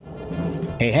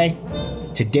Hey.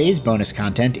 Today's bonus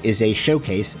content is a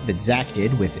showcase that Zach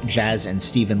did with Jazz and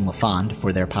Stephen LaFond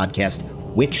for their podcast,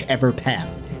 Whichever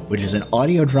Path, which is an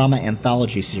audio drama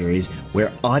anthology series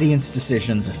where audience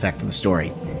decisions affect the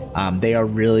story. They are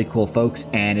really cool folks,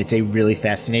 and it's a really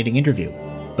fascinating interview.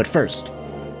 But first,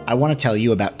 I want to tell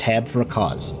you about Tab for a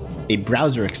Cause, a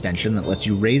browser extension that lets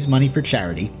you raise money for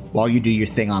charity while you do your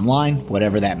thing online,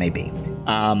 whatever that may be.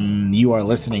 You are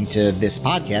listening to this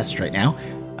podcast right now,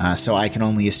 so I can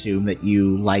only assume that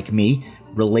you, like me,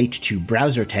 relate to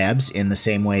browser tabs in the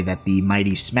same way that the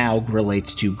mighty Smaug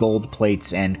relates to gold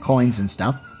plates and coins and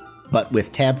stuff. But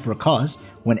with Tab for a Cause,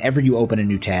 whenever you open a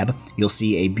new tab, you'll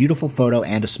see a beautiful photo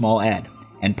and a small ad,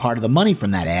 and part of the money from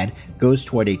that ad goes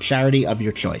toward a charity of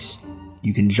your choice.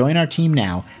 You can join our team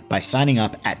now by signing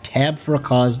up at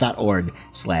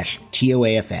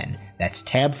tabforacause.org/TOAFN. That's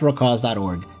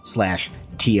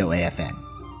tabforacause.org/TOAFN.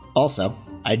 Also,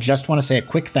 I just want to say a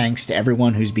quick thanks to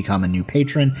everyone who's become a new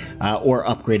patron or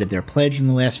upgraded their pledge in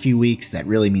the last few weeks. That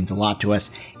really means a lot to us.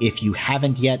 If you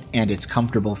haven't yet, and it's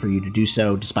comfortable for you to do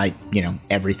so despite,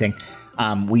 everything,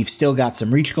 we've still got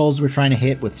some reach goals we're trying to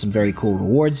hit with some very cool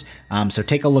rewards. So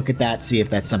take a look at that, see if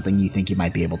that's something you think you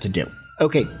might be able to do.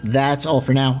 Okay, that's all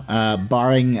for now.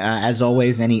 Barring, as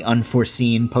always, any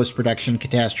unforeseen post-production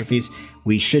catastrophes,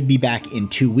 we should be back in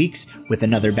 2 weeks with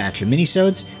another batch of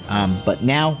minisodes. But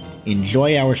now,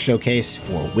 enjoy our showcase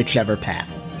for Whichever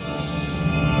Path.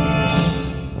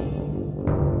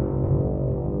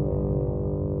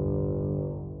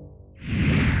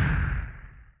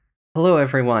 Hello,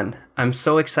 everyone. I'm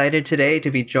so excited today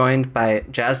to be joined by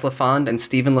Jazz LaFond and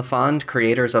Stephen LaFond,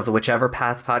 creators of the Whichever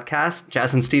Path podcast.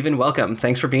 Jazz and Stephen, welcome.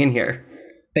 Thanks for being here.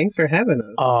 Thanks for having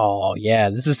us. Oh, yeah,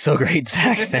 this is so great,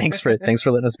 Zach. Thanks for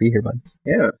letting us be here, bud.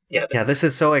 Yeah, this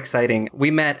is so exciting.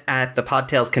 We met at the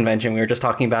Podtails convention. We were just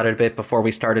talking about it a bit before we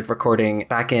started recording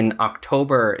back in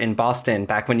October in Boston,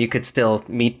 back when you could still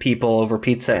meet people over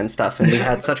pizza and stuff. And we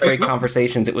had such great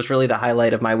conversations. It was really the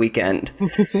highlight of my weekend.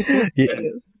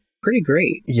 Yes. Pretty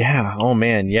great. Yeah. Oh,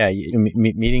 man. Yeah.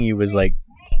 Meeting you was like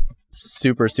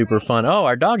super, super fun. Oh,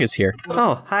 our dog is here.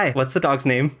 Oh, hi. What's the dog's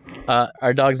name?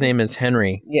 Our dog's name is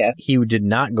Henry. Yeah. He did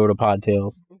not go to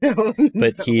Podtails,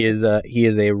 but he is a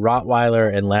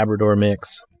Rottweiler and Labrador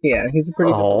mix. Yeah, he's a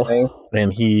pretty good thing.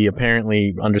 And he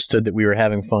apparently understood that we were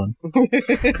having fun.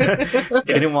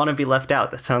 Didn't want to be left out.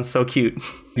 That sounds so cute.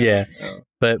 Yeah.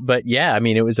 But yeah, I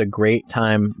mean, it was a great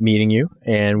time meeting you,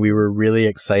 and we were really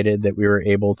excited that we were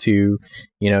able to,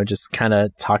 just kind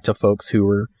of talk to folks who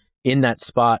were in that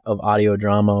spot of audio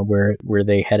drama where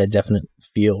they had a definite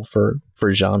feel for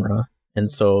genre. And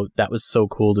so that was so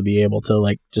cool to be able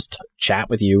to just chat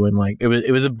with you, and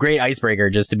it was a great icebreaker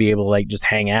just to be able to just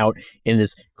hang out in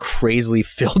this crazily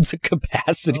filled to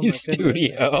capacity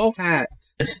studio.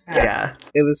 Packed. Yeah,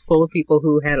 it was full of people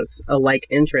who had a like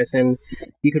interest, and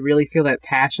you could really feel that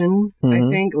passion. I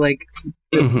think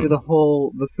through the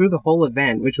whole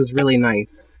event, which was really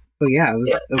nice. So yeah, it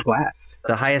was a blast.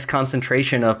 The highest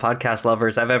concentration of podcast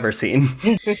lovers I've ever seen.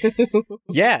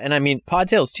 Yeah, and I mean,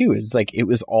 Podtails too, it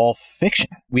was all fiction.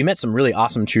 We met some really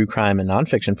awesome true crime and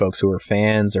nonfiction folks who are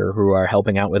fans or who are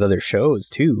helping out with other shows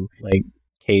too, like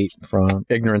Kate from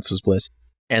Ignorance Was Bliss.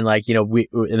 And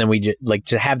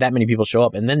to have that many people show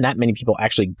up and then that many people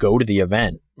actually go to the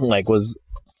event, was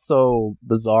so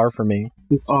bizarre for me.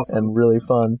 It's awesome. And really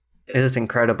fun. It is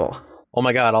incredible. Oh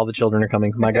my God, all the children are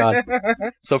coming. My God.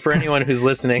 So for anyone who's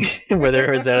listening,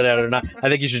 whether it's out or not, I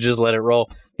think you should just let it roll.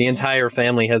 The entire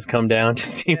family has come down to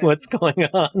see what's going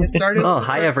on. It started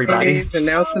hi, everybody. Babies, and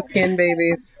now it's the skin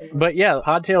babies. But yeah,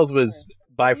 Podtails was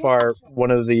by far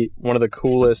one of the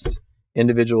coolest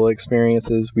individual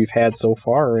experiences we've had so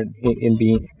far in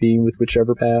being with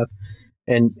Whichever Path,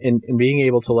 and being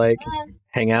able to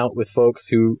hang out with folks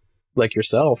who, like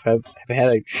yourself, have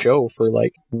had a show for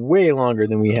way longer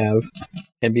than we have,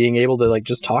 and being able to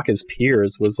just talk as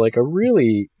peers was a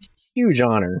really huge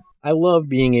honor. I love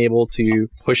being able to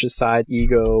push aside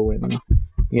ego and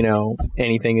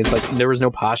anything. It's there was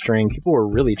no posturing. People were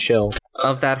really chill.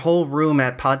 Of that whole room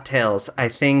at Podtails, I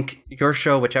think your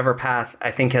show, Whichever Path,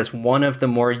 has one of the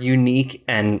more unique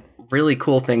and really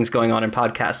cool things going on in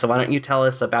podcasts. So why don't you tell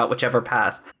us about Whichever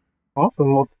Path?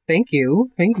 Awesome. Well, thank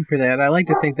you. Thank you for that. I like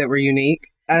to think that we're unique.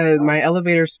 My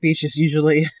elevator speech is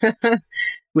usually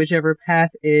Whichever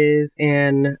Path is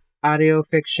an audio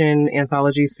fiction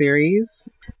anthology series.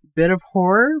 Bit of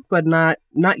horror, but not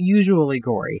usually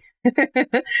gory.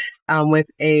 With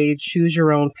a choose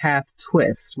your own path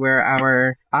twist where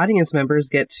our audience members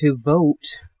get to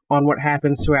vote on what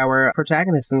happens to our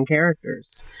protagonists and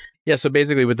characters. Yeah, so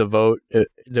basically with the vote,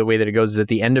 the way that it goes is at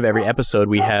the end of every episode,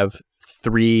 we have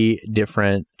 3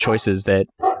 different choices that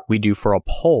we do for a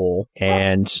poll,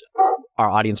 and our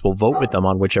audience will vote with them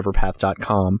on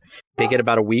whicheverpath.com. They get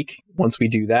about a week. Once we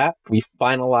do that, we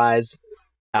finalize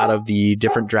out of the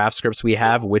different draft scripts we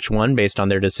have which one based on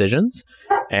their decisions,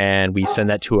 and we send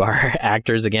that to our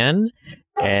actors again,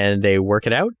 and they work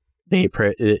it out. We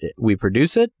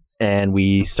produce it, and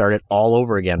we start it all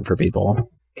over again for people.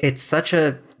 It's such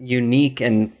a unique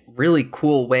and really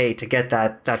cool way to get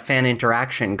that fan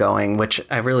interaction going, which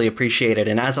I really appreciated.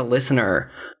 And as a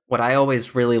listener, what I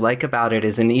always really like about it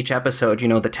is in each episode,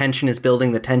 the tension is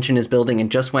building. And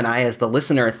just when I, as the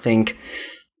listener, think,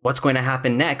 what's going to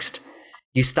happen next?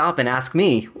 You stop and ask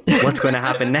me, what's going to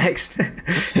happen next?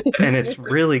 And it's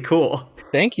really cool.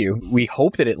 Thank you. We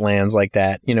hope that it lands like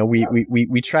that.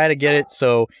 We try to get it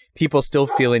so people still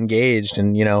feel engaged,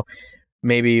 and,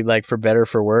 maybe like for better,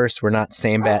 for worse, we're not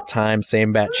same bat time,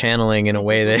 same bat channeling in a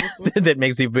way that that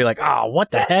makes people be like, oh, what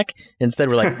the heck? Instead,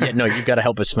 we're like, yeah, no, you've got to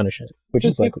help us finish it, which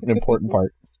is like an important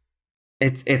part.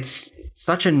 It's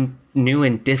such a new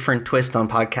and different twist on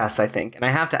podcasts, I think. And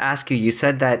I have to ask you, you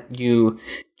said that you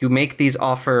make these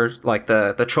offers, like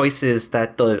the choices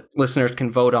that the listeners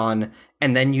can vote on,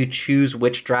 and then you choose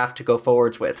which draft to go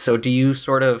forwards with. So do you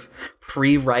sort of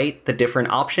pre-write the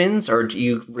different options, or do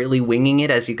you really winging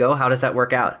it as you go? How does that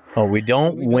work out? Oh, we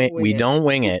don't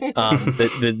wing it.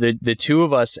 The two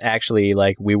of us actually,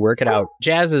 we work it out.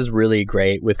 Jazz is really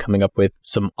great with coming up with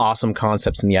some awesome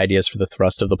concepts and the ideas for the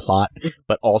thrust of the plot,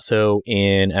 but also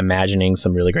in imagining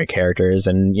some really great characters.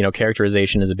 And,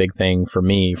 characterization is a big thing for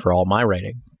me for all my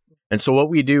writing. And so what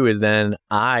we do is then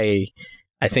I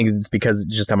think it's because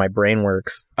it's just how my brain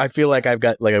works. I feel like I've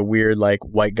got a weird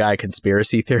white guy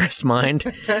conspiracy theorist mind.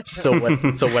 And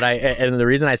the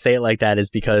reason I say it like that is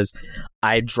because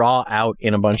I draw out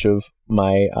in a bunch of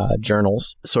my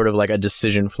journals sort of like a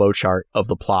decision flow chart of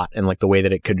the plot and the way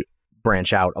that it could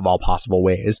branch out of all possible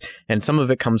ways. And some of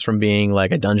it comes from being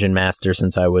a dungeon master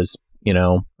since I was,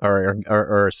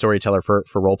 or a storyteller for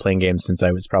role-playing games since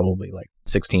I was probably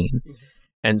 16.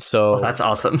 And so that's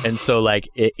awesome. And so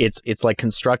it's like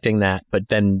constructing that, but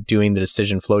then doing the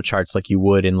decision flow charts like you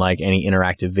would in any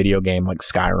interactive video game like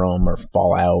Skyrim or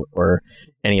Fallout or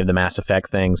any of the Mass Effect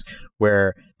things,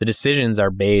 where the decisions are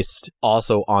based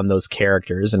also on those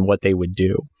characters and what they would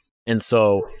do. And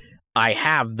so I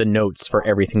have the notes for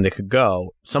everything that could go.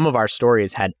 Some of our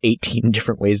stories had 18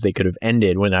 different ways they could have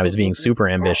ended when I was being super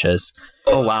ambitious.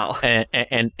 Oh, wow.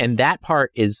 And that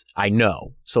part is, I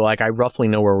know. So I roughly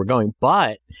know where we're going.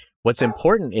 But what's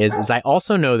important is I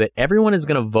also know that everyone is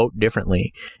going to vote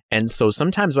differently. And so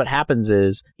sometimes what happens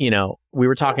is, we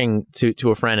were talking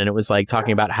to a friend, and it was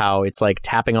talking about how it's like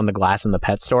tapping on the glass in the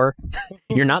pet store.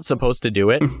 You're not supposed to do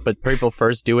it, but people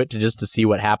first do it to see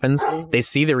what happens. They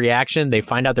see the reaction, they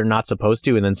find out they're not supposed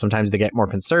to, and then sometimes they get more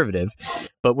conservative.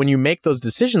 But when you make those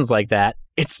decisions like that,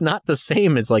 it's not the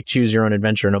same as choose your own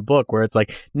adventure in a book where it's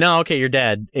no, okay, you're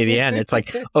dead at the end. It's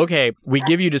okay, we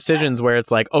give you decisions where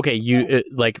it's okay, you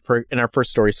for in our first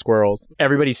story, Squirrels,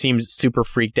 everybody seems super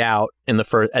freaked out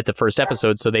at the first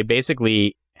episode, so they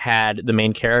basically had the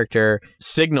main character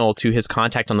signal to his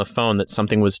contact on the phone that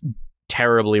something was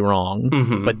terribly wrong.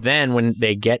 Mm-hmm. But then when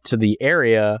they get to the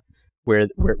area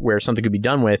where something could be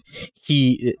done with,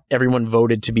 everyone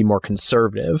voted to be more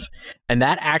conservative. And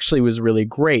that actually was really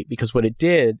great, because what it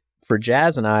did for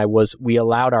Jazz and I was we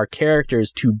allowed our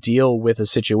characters to deal with a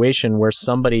situation where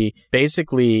somebody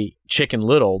basically chicken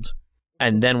littled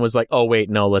and then was oh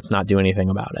wait, no, let's not do anything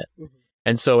about it. Mm-hmm.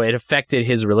 And so it affected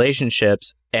his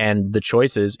relationships and the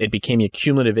choices. It became a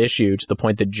cumulative issue to the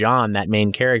point that John, that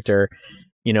main character,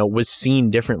 was seen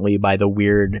differently by the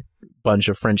weird bunch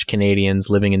of French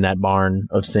Canadians living in that barn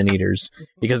of sin eaters,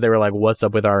 because they were what's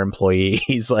up with our employee?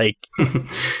 He's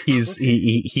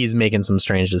he's making some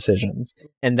strange decisions.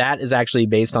 And that is actually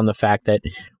based on the fact that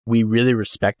we really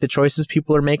respect the choices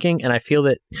people are making. And I feel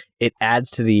that it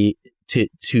adds to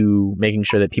to making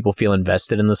sure that people feel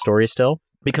invested in the story still.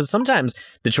 Because sometimes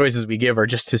the choices we give are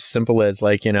just as simple as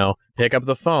pick up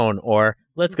the phone or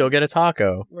let's go get a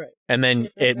taco. Right. And then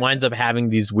it winds up having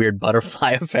these weird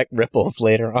butterfly effect ripples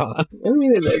later on. I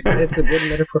mean, it's a good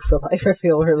metaphor for life, I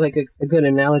feel, or a good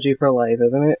analogy for life,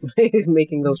 isn't it?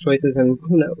 Making those choices, and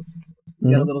who knows?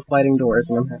 You got a little sliding doors,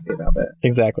 and I'm happy about that.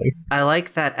 Exactly. I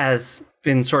like that as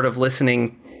been sort of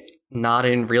listening, not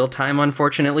in real time,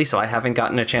 unfortunately, so I haven't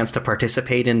gotten a chance to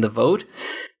participate in the vote.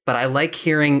 But I like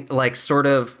hearing, sort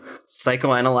of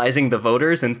psychoanalyzing the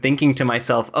voters and thinking to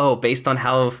myself, oh, based on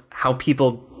how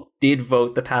people did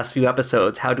vote the past few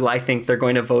episodes, how do I think they're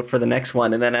going to vote for the next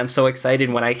one? And then I'm so excited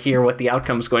when I hear what the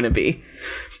outcome's going to be.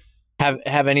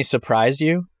 Have any surprised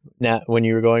you now when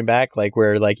you were going back, like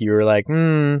where like you were like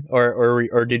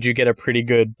or did you get a pretty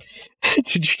good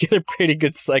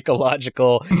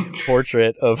psychological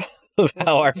portrait of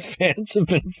how our fans have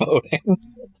been voting?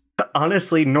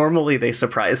 Honestly, normally they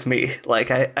surprise me.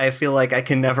 Like I feel like I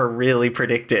can never really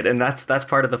predict it, and that's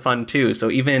part of the fun too.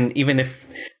 So even if,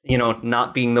 you know,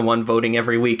 not being the one voting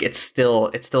every week, it's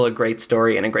still a great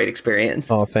story and a great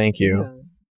experience. Oh, thank you. Yeah.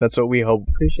 That's what we hope.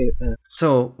 Appreciate that.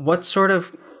 So what sort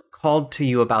of called to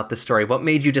you about the story? What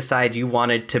made you decide you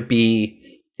wanted to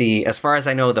be as far as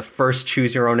I know, the first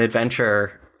Choose Your Own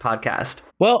Adventure podcast?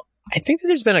 Well, I think that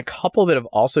there's been a couple that have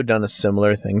also done a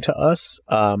similar thing to us.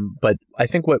 But I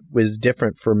think what was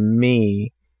different for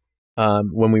me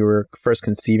when we were first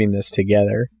conceiving this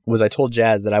together was I told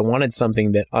Jazz that I wanted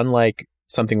something that, unlike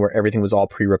something where everything was all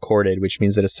pre-recorded, which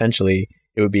means that essentially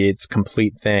it would be its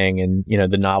complete thing. And, you know,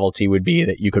 the novelty would be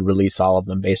that you could release all of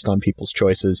them based on people's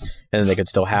choices and then they could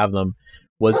still have them.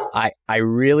 Was I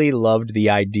really loved the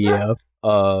idea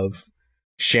of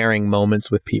sharing moments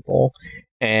with people.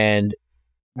 And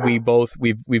we've both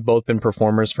been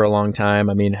performers for a long time.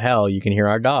 I mean, hell, you can hear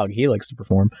our dog; he likes to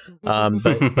perform.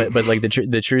 But like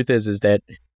the truth is that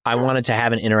I wanted to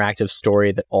have an interactive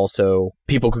story that also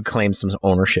people could claim some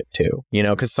ownership to. You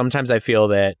know, because sometimes I feel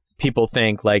that people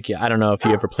think, like, I don't know if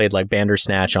you ever played like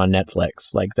Bandersnatch on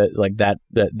Netflix,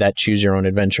 that Choose Your Own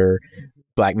Adventure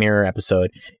Black Mirror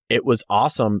episode. It was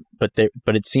awesome, but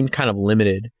it seemed kind of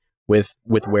limited with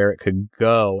where it could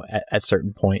go at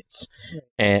certain points,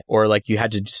 or like you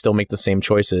had to still make the same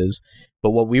choices.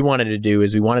 But what we wanted to do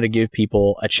is we wanted to give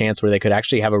people a chance where they could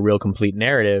actually have a real complete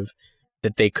narrative,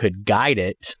 that they could guide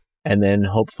it, and then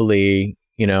hopefully,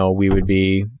 you know, we would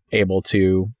be able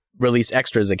to release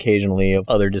extras occasionally of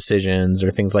other decisions or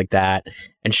things like that,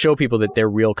 and show people that their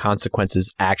real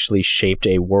consequences actually shaped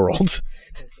a world.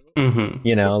 Mm-hmm.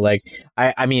 You know, like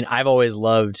I mean, I've always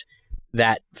loved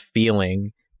that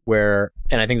feeling where,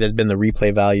 and I think there's been the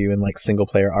replay value in like single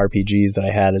player RPGs that I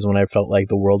had, is when I felt like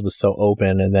the world was so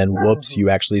open, and then whoops,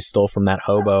 you actually stole from that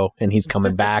hobo and he's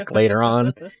coming back later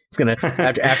on. It's gonna,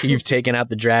 after you've taken out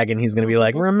the dragon, he's gonna be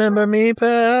like, "Remember me,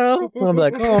 pal?" And I'm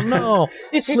like, "Oh no,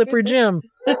 Slippery Jim."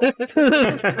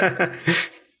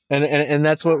 And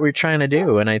that's what we're trying to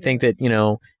do. And I think that, you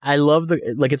know, I love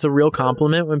it's a real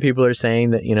compliment when people are saying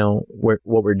that, you know, what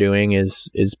we're doing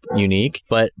is unique,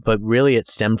 but really it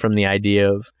stemmed from the idea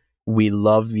of, we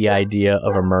love the idea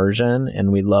of immersion,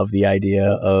 and we love the idea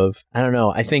of, I don't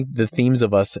know, I think the themes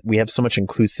of us, we have so much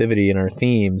inclusivity in our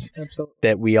themes. Absolutely.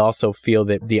 That we also feel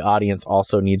that the audience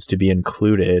also needs to be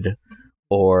included,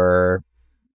 or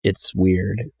it's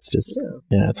weird. It's just,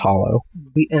 it's hollow.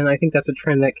 And I think that's a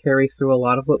trend that carries through a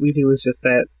lot of what we do, is just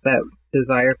that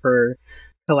desire for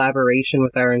collaboration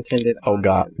with our intended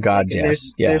audience. God,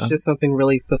 yes. There's just something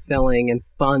really fulfilling and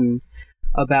fun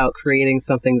about creating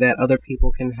something that other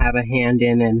people can have a hand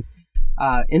in and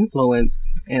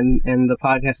influence, and the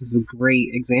podcast is a great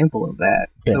example of that.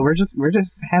 Yeah. So we're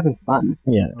just having fun.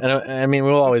 Yeah, and I mean,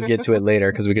 we'll always get to it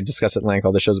later, because we could discuss at length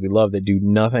all the shows we love that do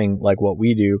nothing like what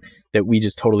we do, that we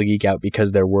just totally geek out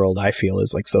because their world, I feel,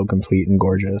 is like so complete and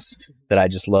gorgeous, that I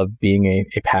just love being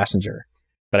a passenger.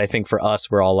 But I think for us,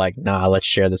 we're all like, nah, let's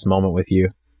share this moment with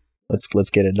you. Let's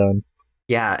get it done.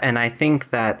 Yeah, and I think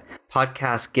that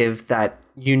podcasts give that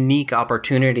unique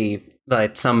opportunity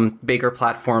that some bigger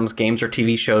platforms, games or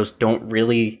TV shows don't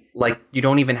really, like, you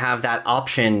don't even have that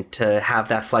option to have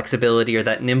that flexibility or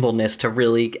that nimbleness to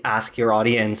really ask your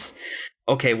audience,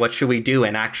 okay, what should we do,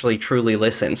 and actually truly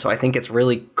listen. So I think it's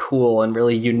really cool and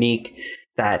really unique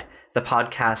that the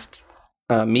podcast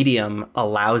medium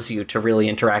allows you to really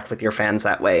interact with your fans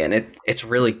that way, and it's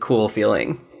really cool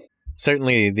feeling.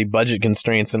 Certainly the budget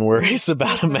constraints and worries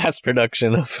about a mass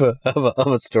production of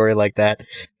a story like that.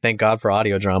 Thank God for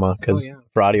audio drama,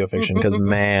 for audio fiction, because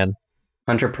man.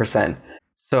 100%.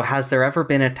 So has there ever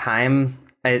been a time,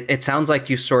 it sounds like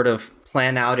you sort of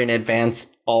plan out in advance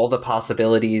all the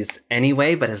possibilities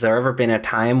anyway, but has there ever been a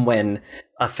time when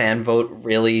a fan vote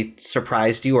really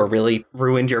surprised you or really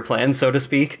ruined your plans, so to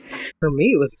speak? For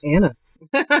me, it was Anna.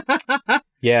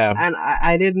 Yeah, and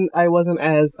I wasn't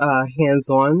as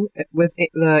hands-on with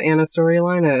the Anna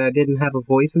storyline. I didn't have a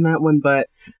voice in that one, but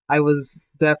I was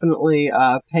definitely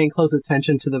paying close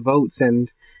attention to the votes.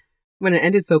 And when it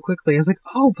ended so quickly, I was like,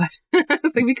 "Oh, but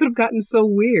it's like we could have gotten so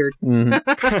weird." Mm-hmm.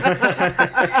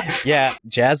 Yeah,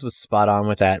 Jazz was spot on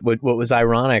with that. What was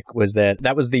ironic was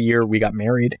that was the year we got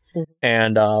married,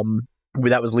 and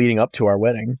that was leading up to our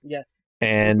wedding. Yes,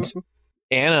 and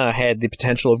Anna had the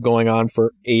potential of going on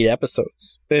for 8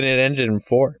 episodes, and it ended in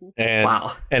 4. And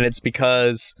wow. And it's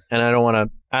because, and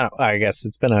I guess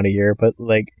it's been out a year, but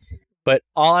like, But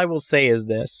all I will say is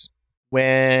this.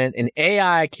 When an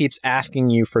AI keeps asking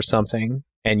you for something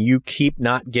and you keep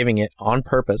not giving it on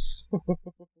purpose,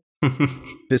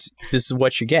 this is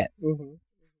what you get.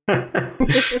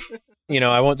 You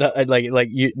know, I won't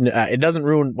it doesn't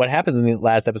ruin what happens in the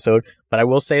last episode, but I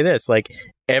will say this, like,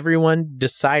 everyone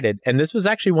decided, and this was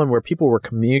actually one where people were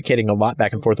communicating a lot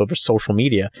back and forth over social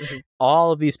media.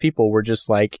 All of these people were just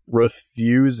like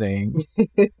refusing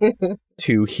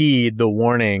to heed the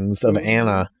warnings of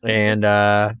Anna, and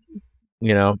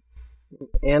you know,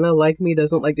 Anna, like me,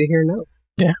 doesn't like to hear no.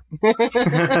 Yeah.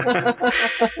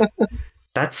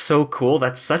 That's so cool.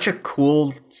 That's such a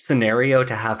cool scenario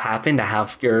to have happen, to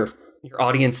have your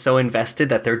audience so invested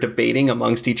that they're debating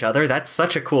amongst each other. That's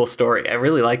such a cool story. I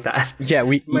really like that. Yeah,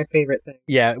 my favorite thing.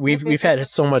 Yeah, we've had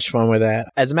so much fun with that.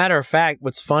 As a matter of fact,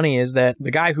 what's funny is that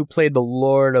the guy who played the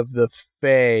Lord of the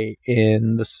Fae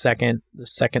in the second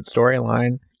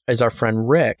storyline is our friend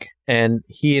Rick, and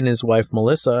he and his wife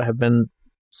Melissa have been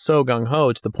so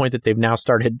gung-ho to the point that they've now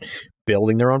started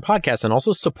building their own podcast and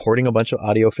also supporting a bunch of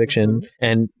audio fiction.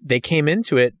 And they came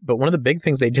into it, but one of the big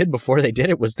things they did before they did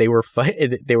it was they were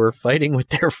fighting with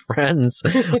their friends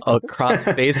across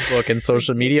Facebook and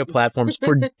social media platforms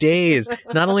for days,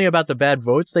 not only about the bad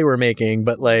votes they were making,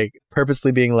 but like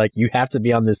purposely being like, you have to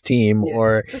be on this team,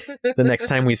 or the next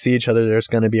time we see each other there's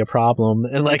going to be a problem.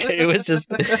 And like, it was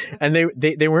just, and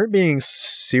they weren't being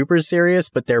super serious,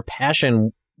 but their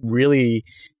passion really,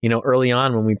 you know, early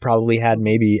on, when we probably had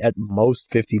maybe at most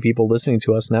 50 people listening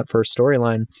to us in that first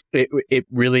storyline, it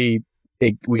really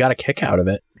we got a kick out of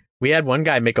it. We had one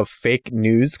guy make a fake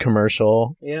news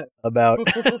commercial about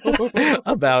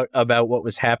about what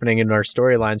was happening in our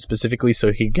storyline, specifically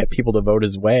so he could get people to vote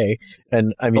his way.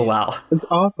 And I mean, oh, wow, it's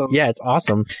awesome. Yeah, it's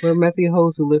awesome. We're messy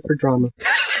hoes who live for drama.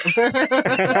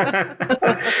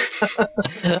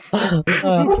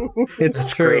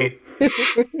 It's true. Great.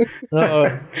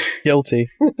 Oh, guilty.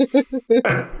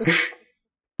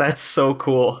 That's so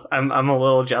cool. I'm a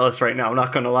little jealous right now. I'm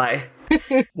not going to lie.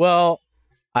 Well,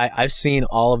 I've seen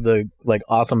all of the like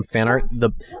awesome fan art,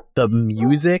 the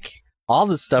music, all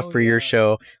the stuff for your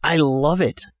show. I love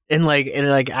it. And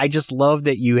I just love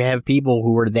that you have people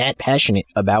who are that passionate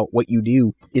about what you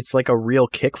do. It's like a real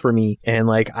kick for me. And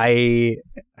like, I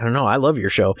don't know, I love your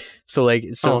show. So like,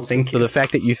 so the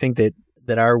fact that you think that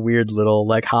our weird little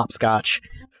like hopscotch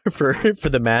for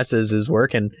the masses is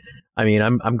working, I mean,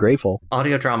 I'm grateful.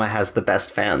 Audio drama has the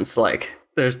best fans. Like,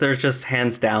 there's just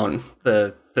hands down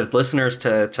the listeners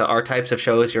to our types of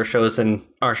shows, your shows and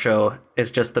our show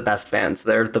is just the best fans.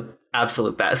 They're the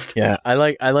absolute best. Yeah, I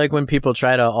like when people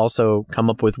try to also come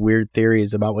up with weird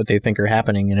theories about what they think are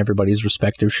happening in everybody's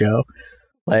respective show.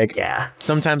 Like, yeah,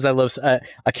 sometimes I love,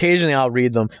 occasionally I'll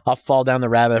read them. I'll fall down the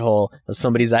rabbit hole of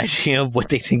somebody's idea of what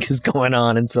they think is going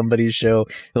on in somebody's show.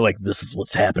 They're like, this is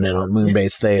what's happening on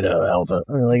Moonbase Theta Alpha.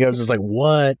 Like, I was just like,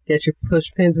 what? Get your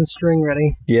push pins and string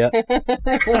ready. Yeah.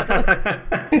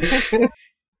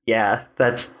 Yeah,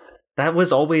 that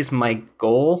was always my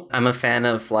goal. I'm a fan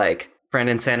of like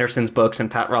Brandon Sanderson's books and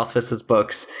Pat Rothfuss's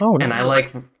books. Oh,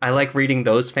 nice. And I like reading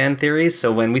those fan theories.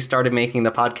 So when we started making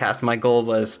the podcast, my goal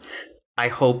was, I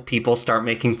hope people start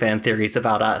making fan theories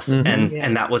about us. Mm-hmm.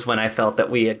 And that was when I felt that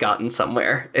we had gotten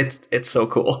somewhere. It's so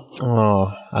cool.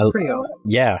 Oh, it's pretty awesome.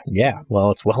 Yeah.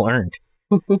 Well, it's well earned.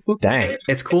 Dang.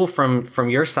 It's cool from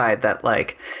your side that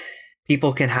like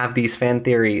people can have these fan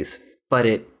theories, but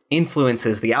it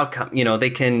influences the outcome. You know, they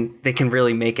can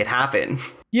really make it happen.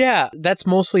 Yeah, that's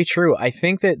mostly true. I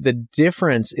think that the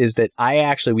difference is that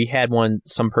we had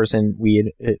some person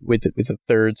we had with the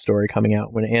third story coming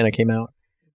out when Anna came out,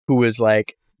 who was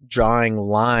like drawing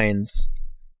lines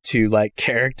to like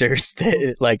characters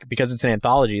that like, because it's an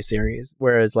anthology series,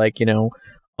 whereas like, you know,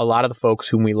 a lot of the folks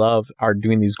whom we love are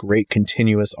doing these great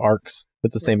continuous arcs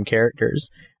with the same characters.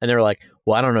 And they were like,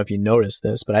 well, I don't know if you noticed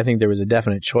this, but I think there was a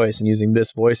definite choice in using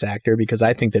this voice actor because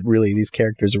I think that really these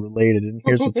characters are related and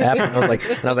here's what's happening. I was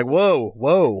like, whoa.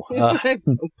 Whoa. I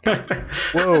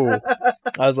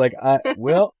was like,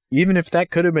 well, even if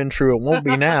that could have been true, it won't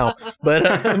be now. But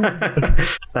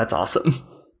that's awesome.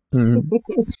 Mm-hmm.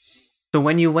 So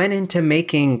when you went into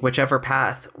making Whichever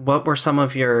Path, what were some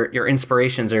of your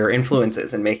inspirations or your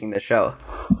influences in making the show?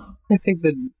 I think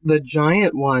the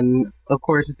giant one, of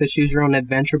course, is the Choose Your Own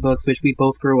Adventure books, which we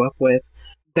both grew up with.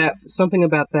 That something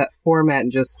about that format,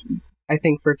 and just I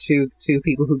think for two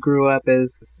people who grew up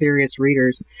as serious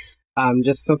readers,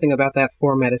 just something about that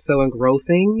format is so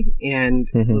engrossing and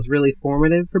was really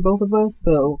formative for both of us.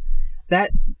 So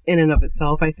that in and of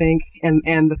itself, I think,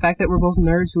 and the fact that we're both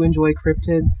nerds who enjoy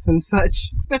cryptids and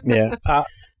such. Yeah.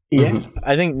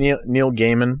 I think Neil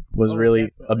Gaiman was really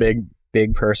a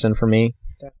big person for me.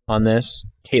 on this.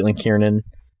 Caitlin Kiernan.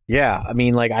 Yeah, I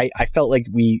mean, like, I felt like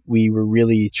we were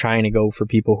really trying to go for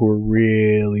people who were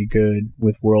really good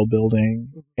with world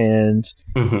building and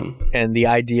the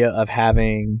idea of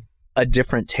having a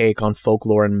different take on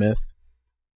folklore and myth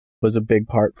was a big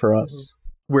part for us.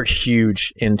 We're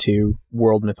huge into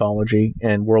world mythology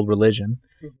and world religion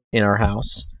in our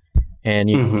house, and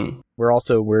you know, we're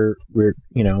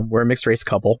a mixed race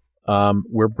couple.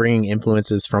 We're bringing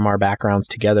influences from our backgrounds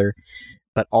together.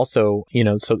 But also, you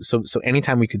know, so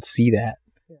anytime we could see that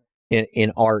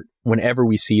in art, whenever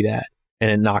we see that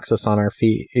and it knocks us on our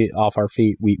feet, off our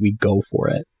feet, we go for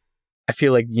it. I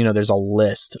feel like, you know, there's a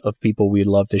list of people we'd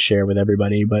love to share with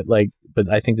everybody, but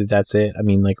I think that's it. I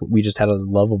mean, like, we just had a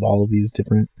love of all of these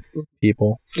different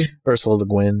people. Ursula Le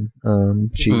Guin,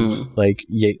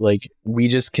 we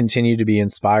just continue to be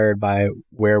inspired by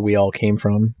where we all came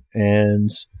from, and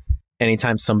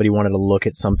anytime somebody wanted to look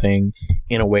at something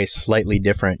in a way slightly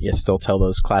different, you still tell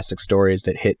those classic stories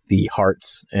that hit the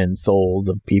hearts and souls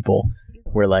of people.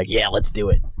 We're like, yeah, let's do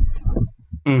it.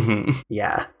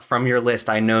 Yeah. From your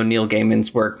list, I know Neil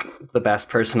Gaiman's work the best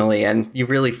personally, and you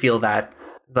really feel that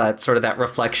sort of that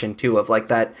reflection too of like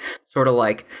that sort of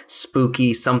like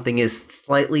spooky, something is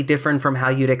slightly different from how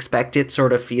you'd expect it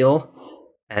sort of feel.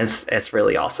 And it's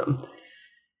really awesome.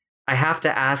 I have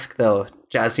to ask though,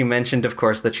 Jazz, you mentioned, of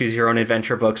course, the Choose Your Own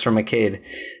Adventure books from a kid.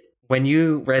 When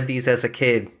you read these as a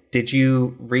kid, did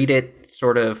you read it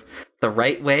sort of the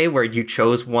right way where you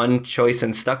chose one choice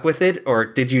and stuck with it? Or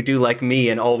did you do like me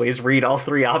and always read all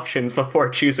three options before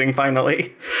choosing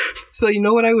finally? So you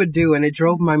know what I would do? And it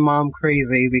drove my mom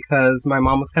crazy because my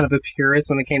mom was kind of a purist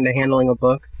when it came to handling a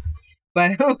book.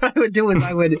 But what I would do is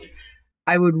I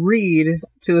would read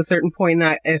to a certain point.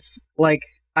 And if like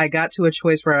I got to a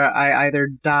choice where I either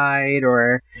died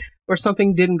or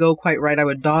something didn't go quite right, I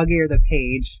would dog ear the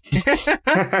page.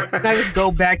 And I would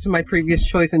go back to my previous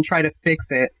choice and try to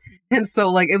fix it. And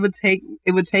so like it would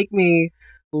take me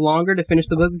longer to finish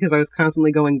the book because I was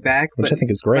constantly going back. Which I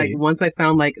think is great. Like once I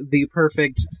found like the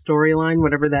perfect storyline,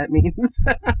 whatever that means,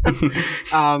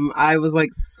 I was like,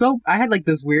 I had like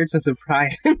this weird sense of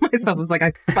pride in myself. I was like,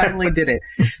 I finally did it.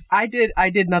 I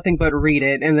did nothing but read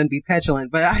it and then be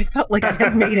petulant, but I felt like I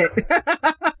had made it.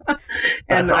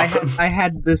 And awesome. I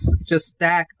had this just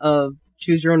stack of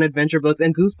Choose Your Own Adventure books,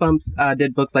 and Goosebumps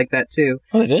did books like that too.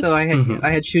 Oh, they did? So I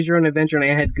had Choose Your Own Adventure, and I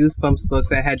had Goosebumps books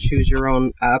that had Choose Your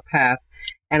Own Path,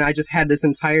 and I just had this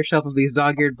entire shelf of these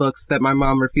dog-eared books that my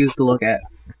mom refused to look at.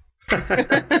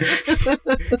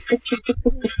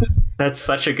 That's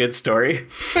such a good story.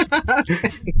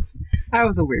 Thanks. I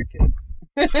was a weird kid.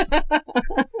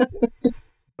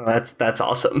 Well, that's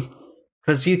awesome.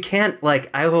 Because you can't,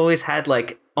 like, I've always had,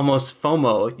 like, almost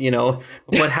FOMO, you know,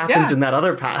 what happens in that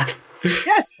other path.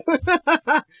 Yes!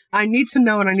 I need to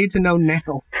know, and I need to know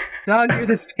now. Dog, you're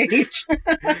this page.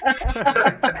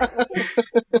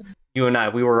 You and I,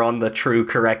 we were on the true,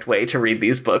 correct way to read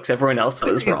these books. Everyone else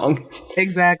was wrong.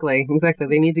 Exactly.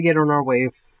 They need to get on our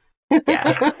wave.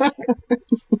 Yeah.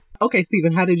 Okay,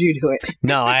 Stephen, how did you do it?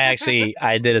 No, I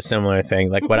did a similar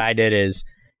thing. Like, what I did is,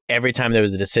 every time there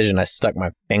was a decision, I stuck my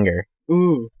finger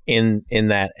in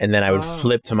that, and then I would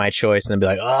flip to my choice and then be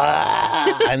like,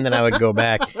 and then I would go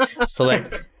back. So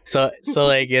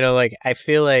like, you know, like, I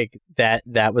feel like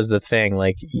that was the thing.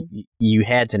 Like, you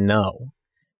had to know.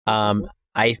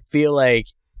 I feel like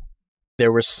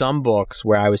there were some books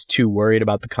where I was too worried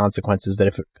about the consequences that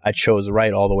if I chose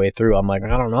right all the way through, I'm like, I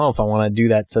don't know if I want to do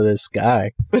that to this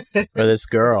guy or this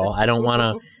girl. I don't want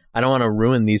to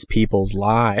ruin these people's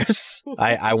lives.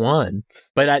 I won.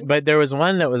 But there was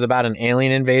one that was about an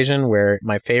alien invasion where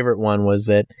my favorite one was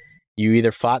that you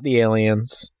either fought the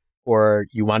aliens or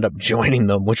you wound up joining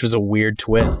them, which was a weird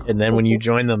twist. And then when you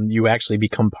join them, you actually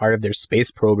become part of their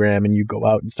space program and you go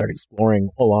out and start exploring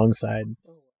alongside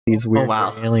these weird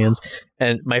aliens.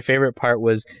 And my favorite part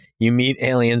was you meet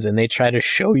aliens and they try to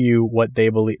show you what they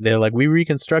believe. They're like, we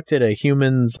reconstructed a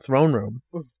human's throne room.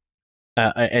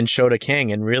 And showed a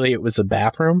king, and really it was a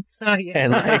bathroom.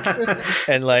 And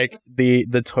like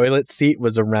the toilet seat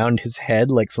was around his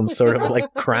head, like some sort of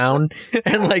like crown,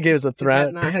 and like it was a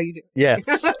throne. Not how you do. Yeah,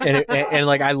 and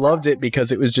like I loved it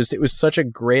because it was such a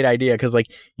great idea because like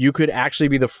you could actually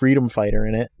be the freedom fighter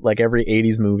in it, like every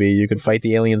 80s movie. You could fight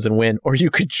the aliens and win, or you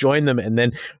could join them and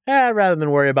then rather than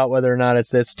worry about whether or not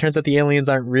it's this, it turns out the aliens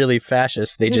aren't really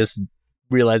fascists. They just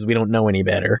realize we don't know any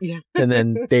better, and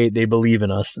then they believe in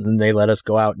us, and they let us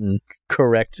go out and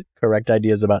correct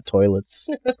ideas about toilets.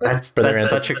 That's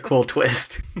such a cool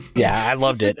twist. Yeah, I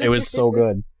loved it. It was so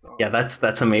good. Yeah,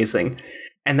 that's amazing.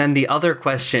 And then the other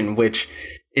question, which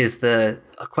is a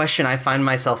question I find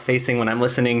myself facing when I'm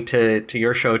listening to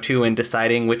your show too, and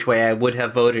deciding which way I would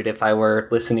have voted if I were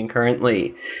listening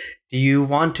currently. Do you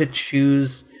want to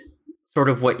choose sort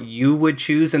of what you would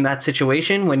choose in that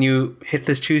situation when you hit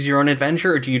this choose your own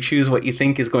adventure, or do you choose what you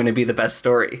think is going to be the best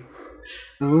story?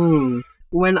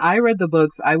 When I read the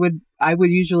books, I would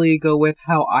usually go with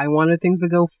how I wanted things to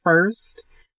go first,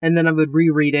 and then I would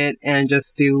reread it and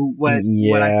just do what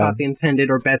I thought the intended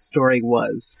or best story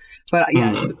was. But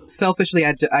selfishly,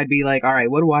 I'd be like, all right,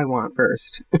 what do I want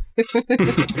first?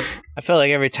 I felt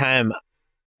like every time,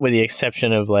 with the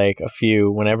exception of like a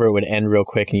few, whenever it would end real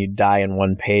quick and you die in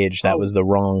one page, that was the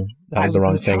wrong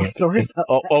thing. Story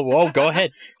go ahead.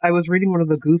 I was reading one of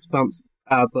the Goosebumps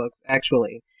books,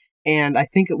 actually. And I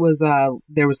think it was,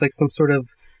 there was like some sort of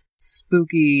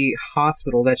spooky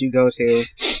hospital that you go to.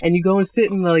 And you go and sit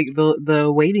in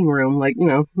the waiting room, like,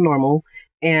 normal.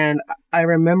 And I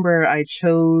remember I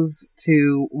chose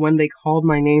to, when they called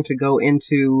my name to go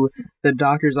into the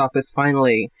doctor's office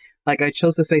finally, like I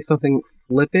chose to say something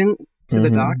flippant to the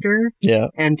doctor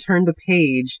and turn the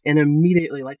page, and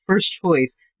immediately, like, first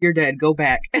choice, you're dead, go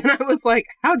back. And I was like,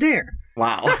 how dare?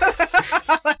 Wow.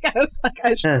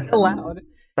 I should aloud.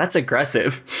 That's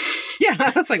aggressive. Yeah,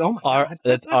 I was like, oh my God.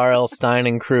 That's R.L. Stein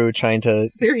and crew trying to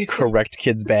correct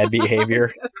kids' bad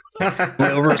behavior.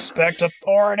 We'll respect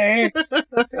authority.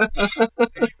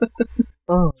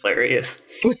 Oh, hilarious.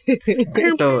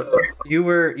 So you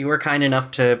were kind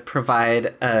enough to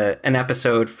provide an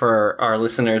episode for our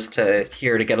listeners to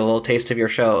hear, to get a little taste of your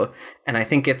show. And I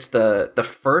think it's the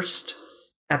first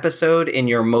episode in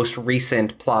your most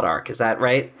recent plot arc. Is that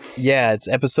right? Yeah, it's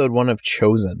episode 1 of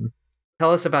Chosen.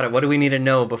 Tell us about it. What do we need to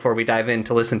know before we dive in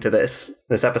to listen to this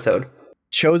episode?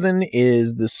 Chosen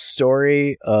is the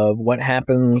story of what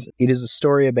happens. It is a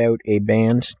story about a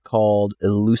band called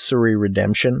Illusory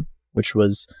Redemption, which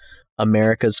was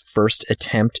America's first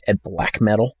attempt at black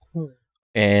metal,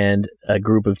 and a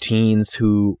group of teens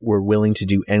who were willing to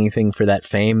do anything for that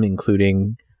fame,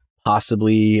 including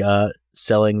possibly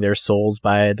selling their souls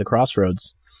by the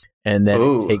crossroads. And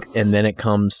then it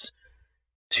comes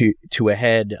to a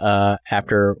head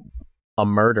after a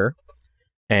murder,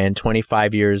 and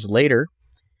 25 years later,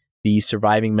 the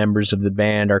surviving members of the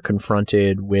band are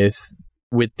confronted with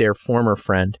their former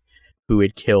friend who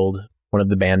had killed one of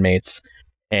the bandmates,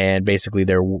 and basically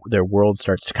their world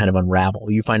starts to kind of unravel.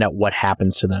 You find out what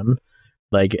happens to them,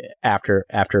 like after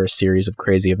a series of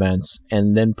crazy events,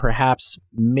 and then perhaps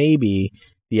maybe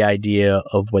the idea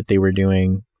of what they were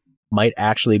doing might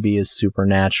actually be as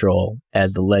supernatural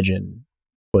as the legend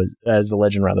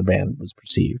around the band was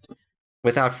perceived.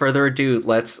 Without further ado,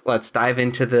 let's dive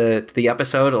into the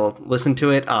episode. I'll listen to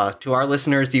it. To our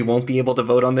listeners, you won't be able to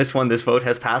vote on this one. This vote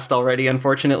has passed already,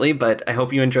 unfortunately, but I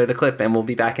hope you enjoy the clip, and we'll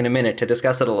be back in a minute to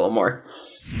discuss it a little more.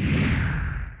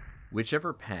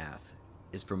 Whichever Path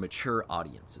is for mature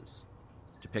audiences.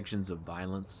 Depictions of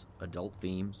violence, adult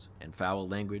themes, and foul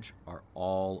language are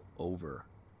all over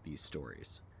these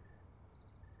stories.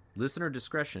 Listener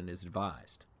discretion is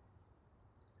advised.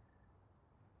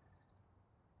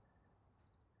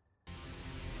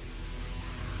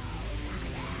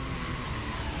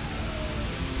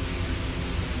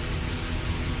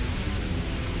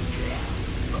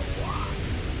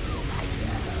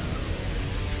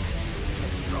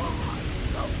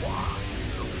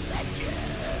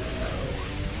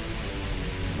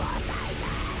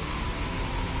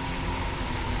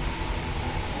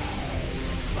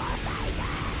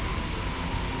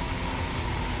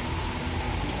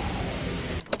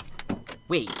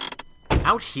 Wait,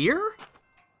 out here?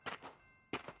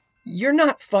 You're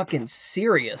not fucking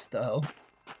serious, though.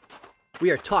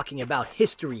 We are talking about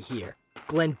history here.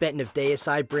 Glenn Benton of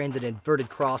Deicide branded an inverted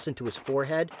cross into his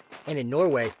forehead, and in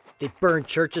Norway, they burned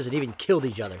churches and even killed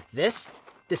each other. This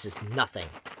is nothing.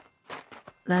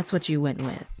 That's what you went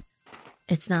with.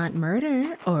 It's not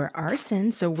murder or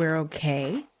arson, so we're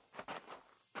okay.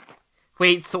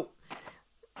 Wait, so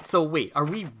wait, are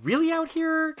we really out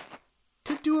here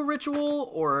to do a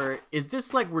ritual, or is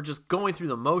this like we're just going through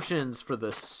the motions for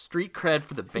the street cred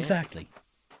for the band? Exactly.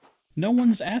 No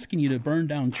one's asking you to burn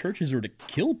down churches or to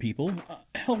kill people.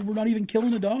 Hell, we're not even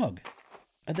killing a dog.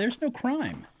 There's no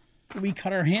crime. We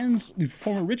cut our hands, we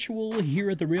perform a ritual here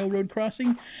at the railroad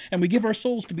crossing, and we give our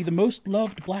souls to be the most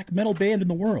loved black metal band in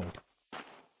the world.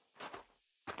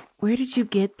 Where did you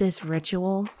get this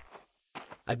ritual?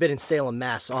 I've been in Salem,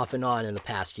 Mass off and on in the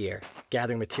past year,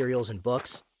 gathering materials and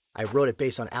books. I wrote it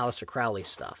based on Aleister Crowley's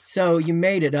stuff. So you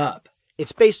made it up.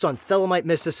 It's based on Thelemite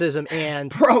mysticism and...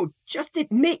 Bro, just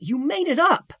admit you made it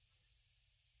up.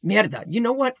 Mierda, you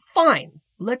know what? Fine.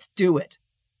 Let's do it.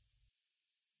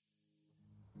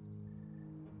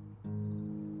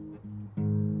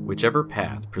 Whichever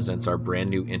Path presents our brand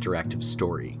new interactive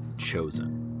story,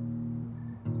 Chosen.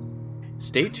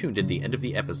 Stay tuned at the end of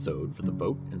the episode for the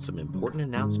vote and some important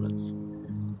announcements.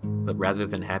 But rather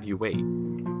than have you wait,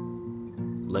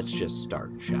 let's just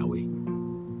start, shall we?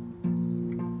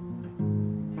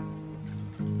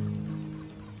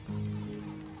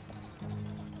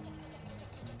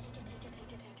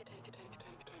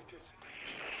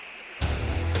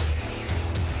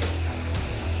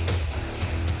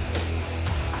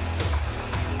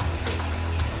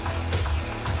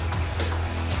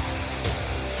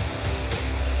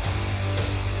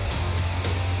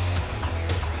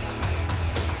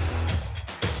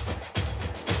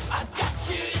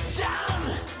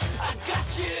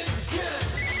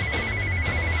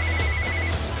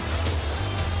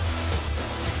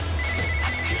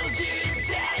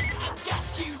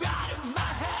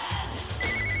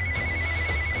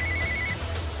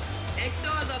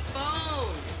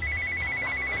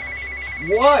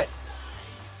 What?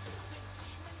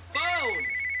 Phone!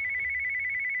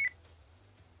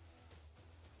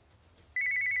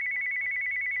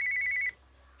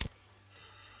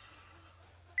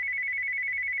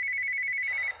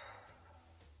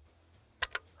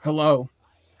 Hello.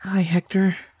 Hi,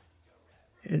 Hector.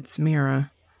 It's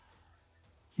Mira.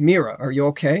 Mira, are you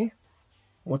okay?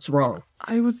 What's wrong?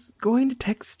 I was going to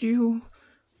text you,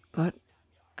 but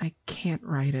I can't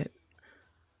write it.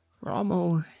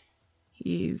 Rommel,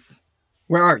 he's...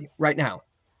 Where are you? Right now.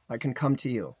 I can come to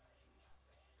you.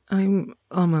 I'm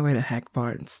on my way to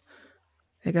Hagbard's.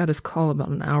 I got his call about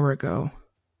an hour ago.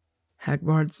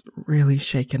 Hagbard's really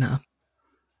shaken up.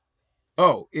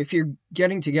 Oh, if you're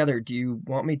getting together, do you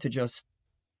want me to just...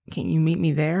 Can you meet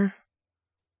me there?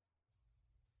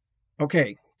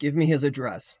 Okay, give me his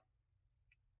address.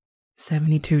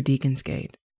 72 Deacon's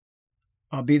Gate.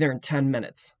 I'll be there in 10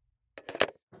 minutes.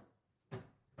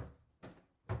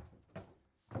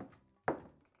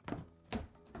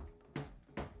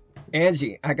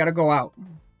 Angie, I gotta go out.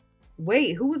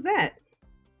 Wait, who was that?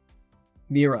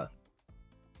 Mira.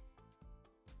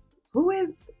 Who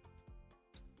is...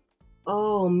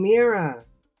 Oh, Mira.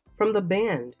 From the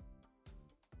band.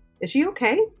 Is she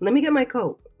okay? Let me get my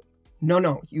coat.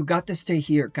 No, you got to stay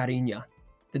here, Cariña.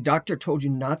 The doctor told you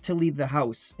not to leave the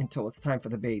house until it's time for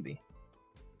the baby.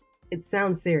 It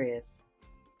sounds serious.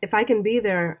 If I can be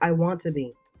there, I want to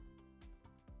be.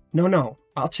 No,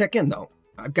 I'll check in though.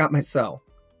 I've got my cell.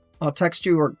 I'll text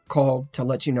you or call to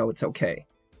let you know it's okay.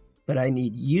 But I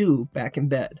need you back in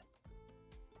bed.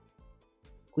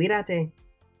 Cuídate.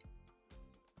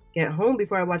 Get home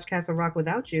before I watch Castle Rock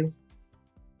without you.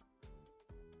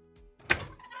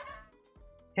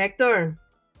 Hector.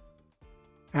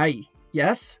 Hi,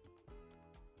 yes?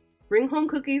 Bring home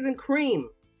cookies and cream.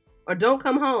 Or don't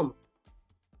come home.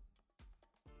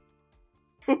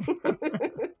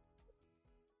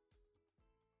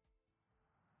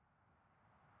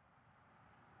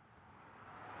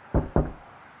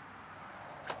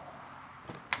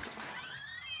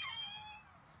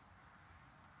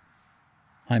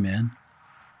 Hi, man.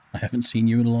 I haven't seen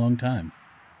you in a long time.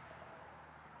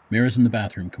 Mira's in the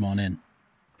bathroom. Come on in.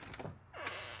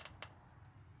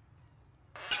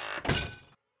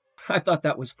 I thought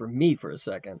that was for me for a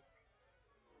second.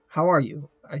 How are you?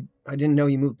 I didn't know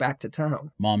you moved back to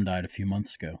town. Mom died a few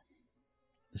months ago.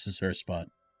 This is her spot.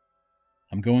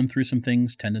 I'm going through some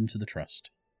things tending to the trust.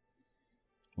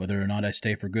 Whether or not I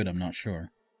stay for good, I'm not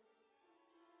sure.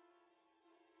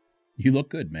 You look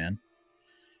good, man.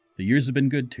 The years have been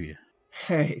good to you.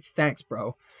 Hey, thanks,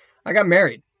 bro. I got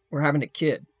married. We're having a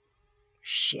kid.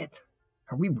 Shit.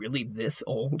 Are we really this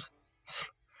old?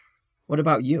 What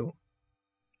about you?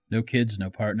 No kids,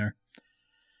 no partner.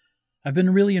 I've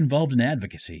been really involved in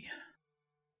advocacy.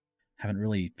 Haven't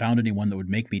really found anyone that would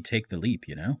make me take the leap,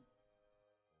 you know?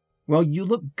 Well, you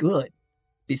look good.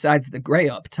 Besides the gray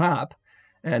up top,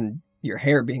 and your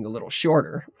hair being a little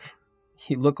shorter.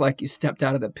 You look like you stepped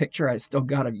out of the picture I still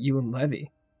got of you and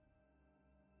Levy.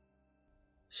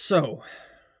 So,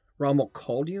 Rommel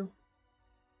called you?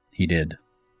 He did.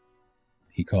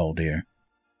 He called here.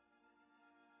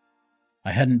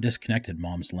 I hadn't disconnected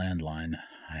Mom's landline.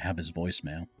 I have his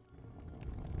voicemail.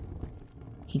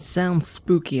 He sounds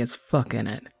spooky as fuck in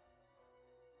it.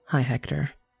 Hi, Hector.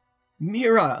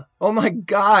 Mira! Oh my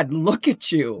god, look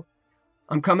at you!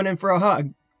 I'm coming in for a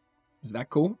hug. Is that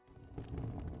cool?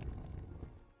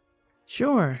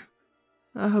 Sure.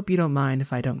 I hope you don't mind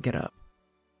if I don't get up.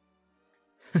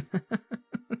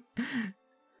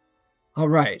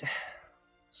 Alright.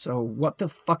 So what the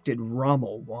fuck did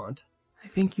Rommel want? I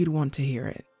think you'd want to hear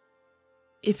it.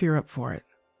 If you're up for it.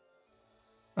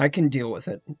 I can deal with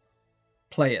it.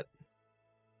 Play it.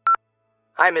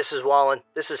 Hi, Mrs. Wallen.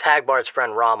 This is Hagbard's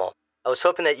friend Rommel. I was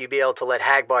hoping that you'd be able to let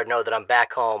Hagbard know that I'm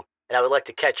back home, and I would like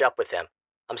to catch up with him.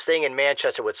 I'm staying in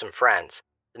Manchester with some friends.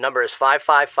 The number is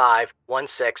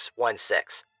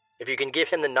 555-1616. If you can give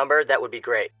him the number, that would be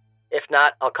great. If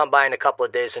not, I'll come by in a couple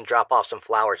of days and drop off some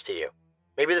flowers to you.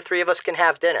 Maybe the three of us can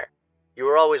have dinner. You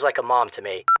were always like a mom to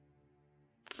me.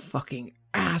 Fucking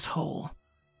asshole.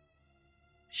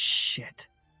 Shit.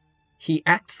 He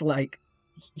acts like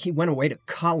he went away to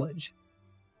college.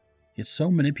 It's so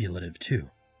manipulative, too.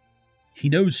 He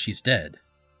knows she's dead.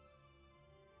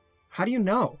 How do you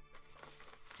know?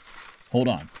 Hold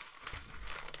on.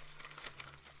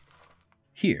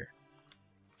 Here.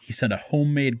 He sent a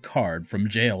homemade card from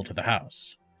jail to the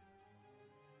house.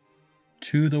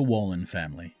 To the Wallen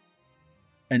family.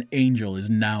 An angel is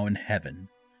now in heaven.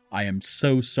 I am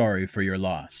so sorry for your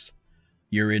loss.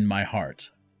 You're in my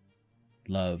heart.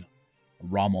 Love,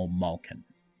 Rommel Malkin.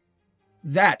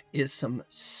 That is some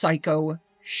psycho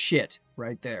shit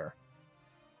right there.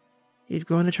 He's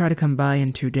going to try to come by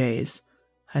in 2 days.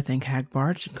 I think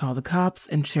Hagbard should call the cops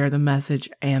and share the message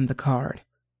and the card.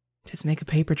 Just make a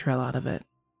paper trail out of it.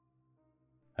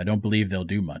 I don't believe they'll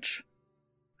do much,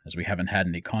 as we haven't had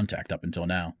any contact up until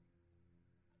now.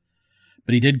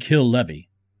 But he did kill Levy,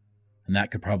 and that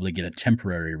could probably get a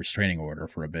temporary restraining order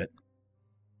for a bit.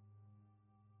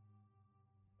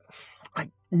 I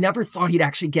never thought he'd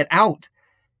actually get out.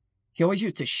 He always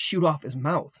used to shoot off his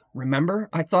mouth, remember?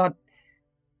 I thought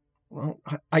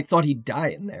he'd die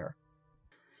in there.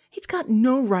 He's got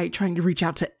no right trying to reach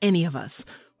out to any of us.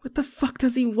 What the fuck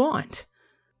does he want?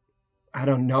 I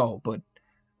don't know, but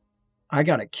I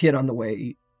got a kid on the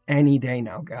way any day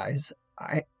now, guys.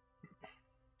 I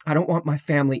don't want my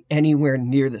family anywhere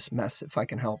near this mess if I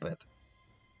can help it.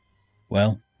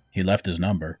 Well, he left his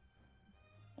number.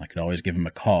 I could always give him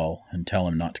a call and tell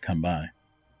him not to come by.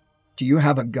 Do you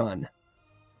have a gun?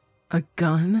 A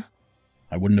gun?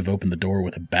 I wouldn't have opened the door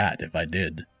with a bat if I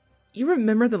did. You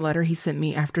remember the letter he sent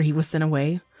me after he was sent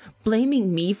away?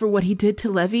 Blaming me for what he did to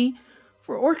Levy?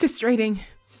 For orchestrating...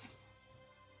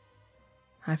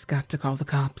 I've got to call the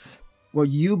cops. Well,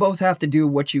 you both have to do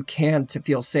what you can to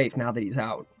feel safe now that he's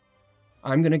out.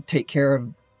 I'm going to take care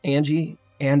of Angie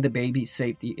and the baby's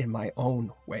safety in my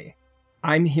own way.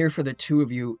 I'm here for the two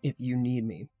of you if you need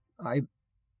me.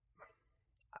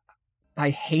 I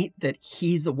hate that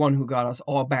he's the one who got us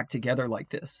all back together like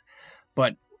this.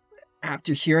 But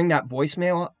after hearing that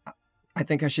voicemail, I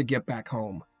think I should get back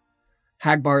home.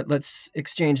 Hagbard, let's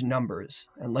exchange numbers,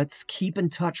 and let's keep in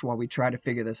touch while we try to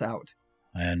figure this out.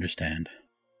 I understand.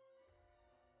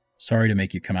 Sorry to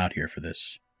make you come out here for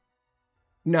this.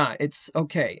 Nah, it's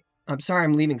okay. I'm sorry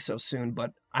I'm leaving so soon,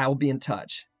 but I'll be in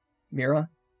touch. Mira?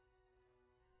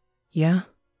 Yeah?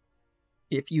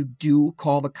 If you do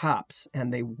call the cops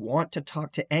and they want to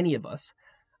talk to any of us,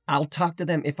 I'll talk to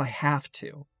them if I have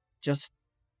to. Just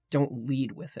don't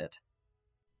lead with it.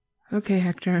 Okay,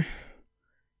 Hector.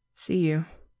 See you.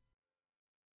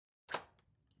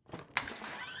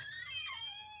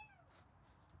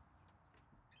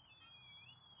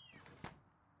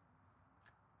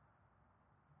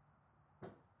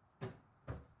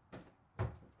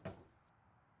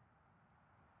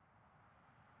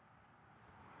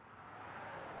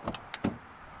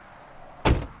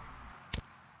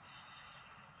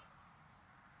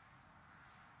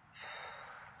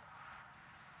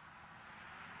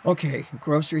 Okay,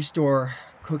 grocery store,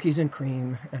 cookies and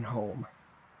cream, and home.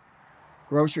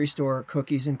 Grocery store,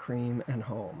 cookies and cream, and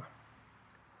home.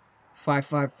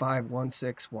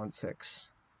 555-1616.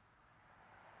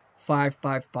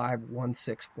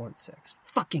 555-1616.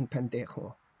 Fucking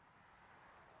pendejo.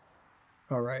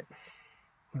 Alright,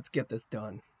 let's get this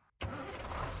done.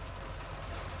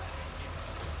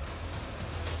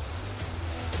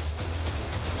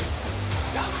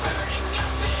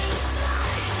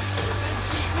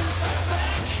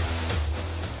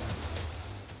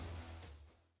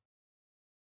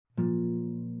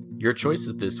 Your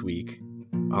choices this week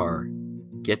are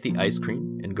get the ice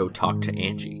cream and go talk to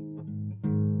Angie.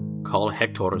 Call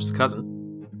Hector's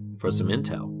cousin for some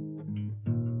intel.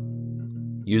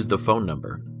 Use the phone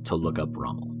number to look up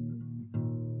Rommel.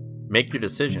 Make your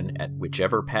decision at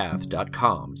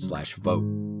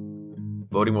whicheverpath.com/vote.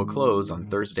 Voting will close on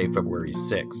Thursday, February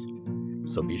 6th,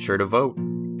 so be sure to vote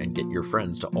and get your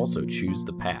friends to also choose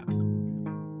the path.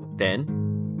 Then,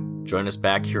 join us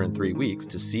back here in 3 weeks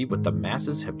to see what the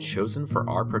masses have chosen for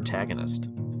our protagonist.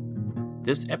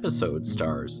 This episode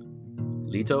stars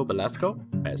Lito Belasco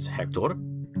as Hector,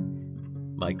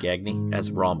 Mike Gagney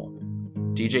as Rommel,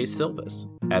 DJ Silvis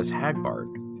as Hagbard,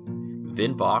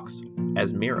 Vin Vox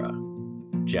as Mira,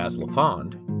 Jazz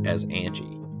LaFond as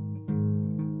Angie.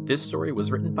 This story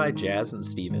was written by Jazz and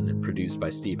Steven and produced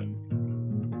by Steven.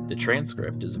 The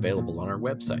transcript is available on our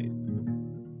website.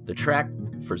 The track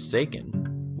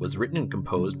Forsaken was written and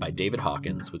composed by David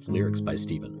Hawkins with lyrics by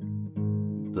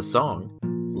Steven. The song,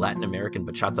 Latin American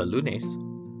Bachata Lunes,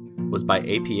 was by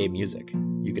APA Music.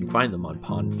 You can find them on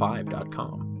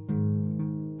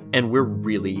pond5.com. And we're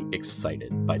really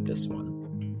excited by this one.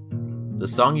 The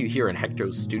song you hear in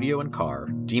Hector's studio and car,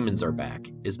 Demons Are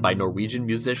Back, is by Norwegian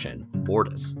musician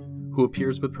Mortis, who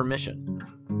appears with permission.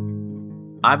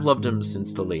 I've loved him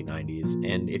since the late 90s,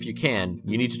 and if you can,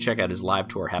 you need to check out his live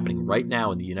tour happening right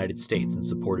now in the United States in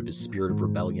support of his Spirit of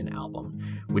Rebellion album,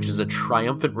 which is a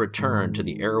triumphant return to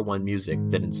the Era 1 music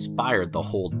that inspired the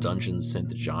whole dungeon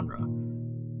synth genre.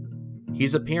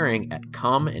 He's appearing at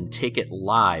Come and Take It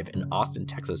Live in Austin,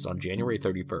 Texas on January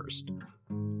 31st.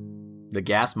 The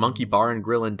Gas Monkey Bar and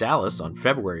Grill in Dallas on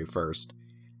February 1st,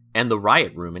 and the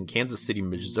Riot Room in Kansas City,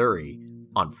 Missouri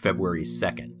on February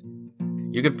 2nd.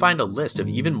 You can find a list of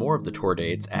even more of the tour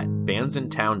dates at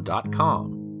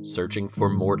bandsintown.com, searching for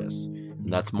Mortis,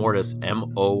 and that's Mortis,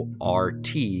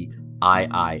 Mortiis.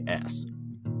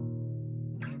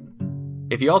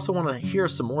 If you also want to hear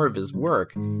some more of his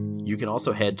work, you can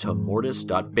also head to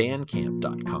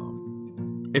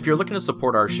mortis.bandcamp.com. If you're looking to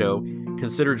support our show,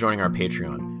 consider joining our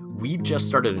Patreon. We've just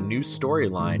started a new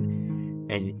storyline,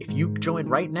 and if you join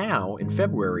right now in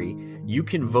February, you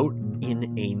can vote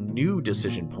in a new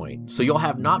decision point. So you'll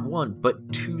have not one,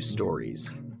 but two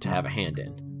stories to have a hand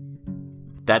in.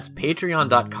 That's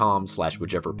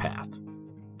patreon.com/whicheverpath.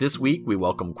 This week, we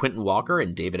welcome Quentin Walker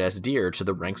and David S. Deere to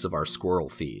the ranks of our squirrel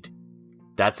feed.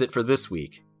 That's it for this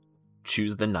week.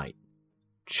 Choose the night.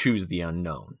 Choose the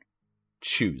unknown.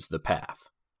 Choose the path.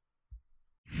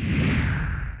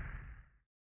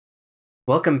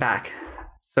 Welcome back.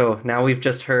 So now we've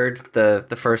just heard the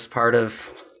first part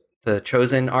of the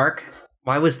Chosen arc.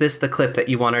 Why was this the clip that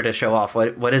you wanted to show off?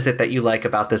 What is it that you like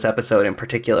about this episode in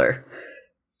particular?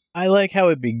 I like how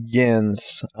it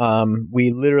begins.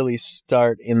 We literally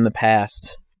start in the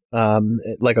past,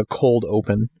 like a cold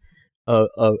open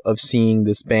of seeing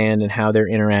this band and how they're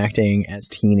interacting as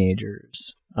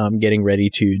teenagers, getting ready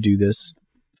to do this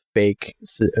fake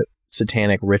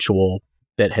satanic ritual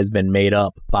that has been made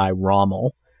up by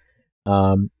Rommel.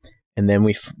 And then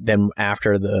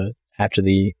after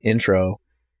the intro,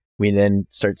 we then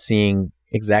start seeing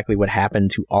exactly what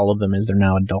happened to all of them as they're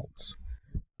now adults,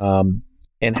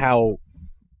 and how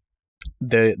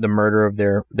the murder of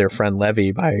their friend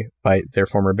Levy by their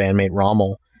former bandmate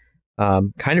Rommel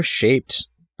kind of shaped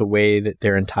the way that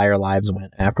their entire lives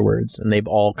went afterwards, and they've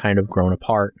all kind of grown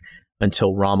apart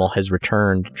until Rommel has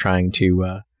returned, trying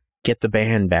to get the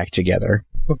band back together,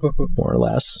 more or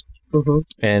less. Mm-hmm.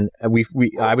 And I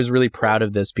was really proud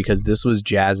of this because this was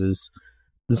Jazz's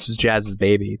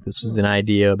baby. This was an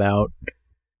idea about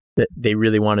that they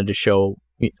really wanted to show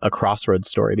a crossroads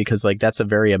story, because like that's a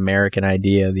very American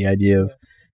idea, the idea of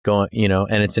going,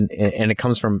 and it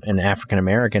comes from an African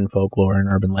American folklore and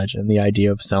urban legend, the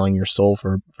idea of selling your soul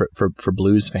for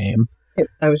blues fame.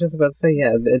 I was just about to say,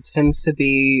 yeah, it tends to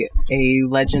be a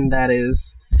legend that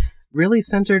is really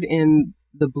centered in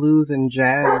the blues and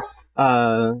jazz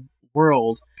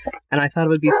world, and I thought it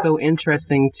would be so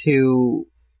interesting to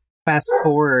fast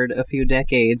forward a few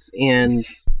decades and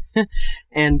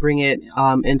bring it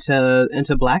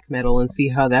into black metal and see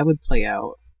how that would play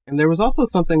out. And there was also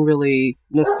something really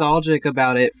nostalgic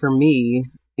about it for me,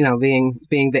 being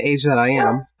the age that I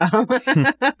am,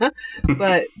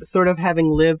 but sort of having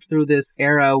lived through this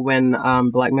era when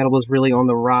black metal was really on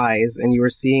the rise, and you were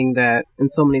seeing that in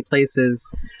so many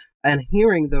places, and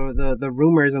hearing the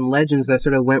rumors and legends that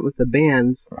sort of went with the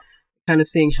bands, kind of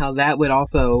seeing how that would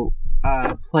also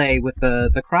play with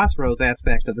the crossroads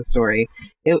aspect of the story.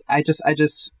 I just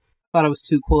thought it was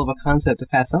too cool of a concept to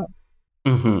pass up.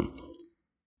 Mm-hmm.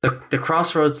 The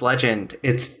crossroads legend,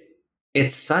 it's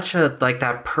such a like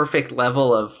that perfect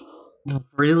level of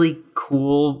really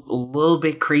cool, a little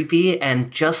bit creepy,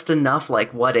 and just enough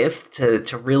like what if to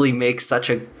really make such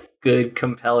a good,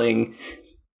 compelling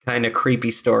kind of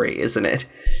creepy story, isn't it?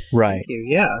 Right. Thank you.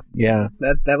 Yeah. Yeah.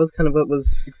 That was kind of what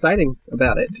was exciting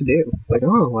about it to do. It's like,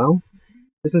 oh well,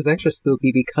 this is extra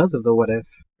spooky because of the what if.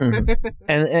 Mm-hmm.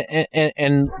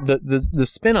 and the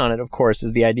spin on it, of course,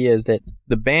 is the idea is that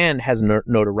the band has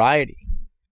notoriety,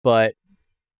 but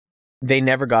they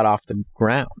never got off the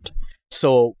ground.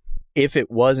 So if it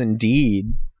was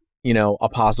indeed, a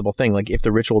possible thing, like if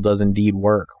the ritual does indeed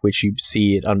work, which you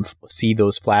see see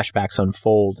those flashbacks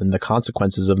unfold and the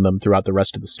consequences of them throughout the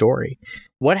rest of the story,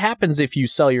 what happens if you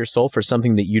sell your soul for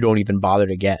something that you don't even bother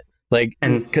to get? Like,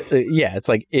 and it's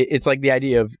like the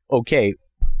idea of, okay,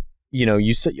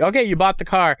 you say, okay, you bought the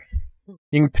car,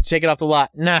 you can take it off the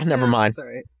lot. Nah, never mind.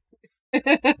 Sorry.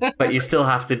 But you still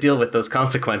have to deal with those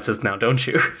consequences now, don't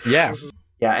you? Yeah.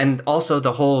 Yeah, and also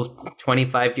the whole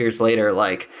 25 years later,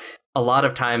 like, a lot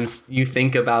of times you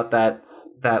think about that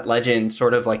legend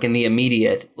sort of like in the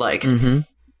immediate, like,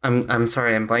 I'm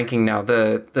sorry, I'm blanking now.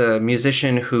 The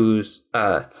musician who's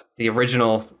the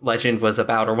original legend was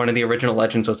about, or one of the original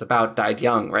legends was about, died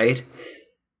young, right?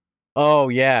 Oh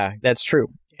yeah, that's true.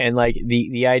 And like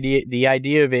the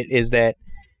idea of it is that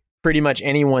pretty much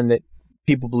anyone that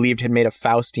people believed had made a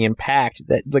Faustian pact,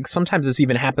 that like sometimes this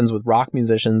even happens with rock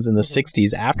musicians in the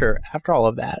 60s after all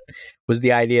of that, was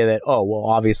the idea that, oh, well,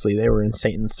 obviously they were in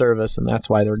Satan's service and that's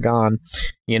why they're gone.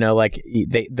 Like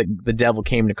the devil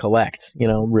came to collect,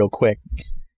 real quick.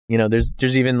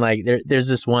 There's even like there's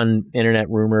this one internet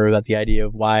rumor about the idea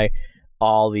of why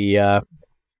all the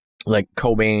like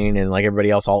Cobain and like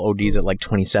everybody else all ODs at like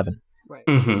 27. Right.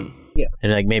 Mm-hmm. Yeah.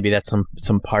 And like maybe that's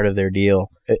some part of their deal.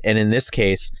 And in this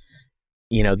case,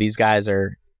 these guys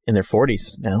are in their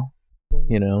 40s now,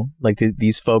 like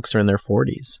these folks are in their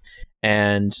 40s,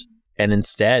 and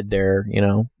instead they're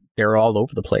all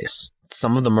over the place.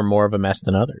 Some of them are more of a mess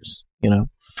than others,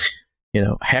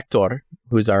 Hector,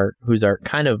 who's our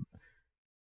kind of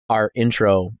our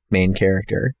intro main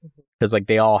character, because like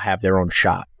they all have their own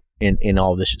shot in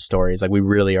all the stories. Like we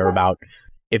really are about,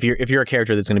 if you're a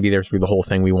character that's going to be there through the whole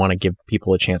thing, we want to give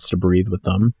people a chance to breathe with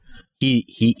them.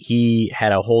 He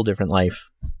had a whole different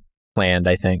life planned,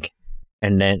 I think,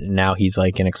 and then now he's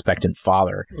like an expectant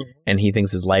father, and he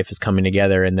thinks his life is coming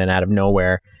together, and then out of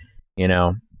nowhere,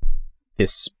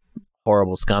 this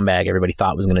horrible scumbag everybody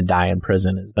thought was going to die in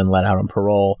prison has been let out on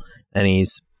parole, and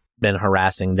he's been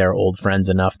harassing their old friends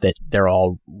enough that they're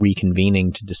all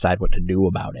reconvening to decide what to do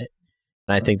about it.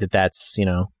 And I think that's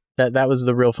that was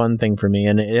the real fun thing for me,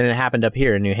 and it happened up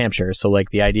here in New Hampshire. So like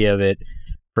the idea of it,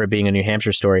 for it being a New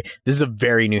Hampshire story, this is a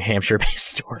very New Hampshire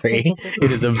based story.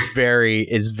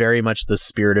 It's very much the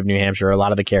spirit of New Hampshire. A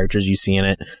lot of the characters you see in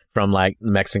it, from like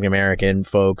Mexican American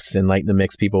folks and like the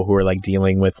mixed people who are like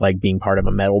dealing with like being part of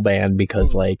a metal band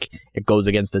because like it goes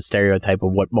against the stereotype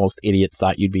of what most idiots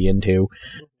thought you'd be into,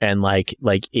 and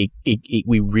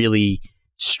we really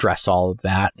stress all of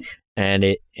that.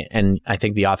 And I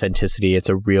think the authenticity, it's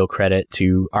a real credit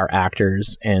to our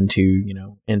actors and to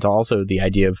also the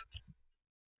idea of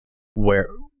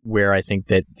where I think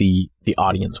that the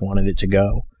audience wanted it to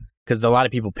go, because a lot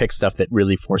of people pick stuff that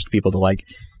really forced people to like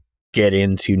get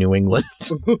into New England.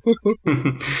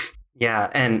 Yeah,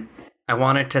 and I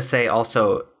wanted to say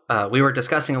also, we were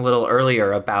discussing a little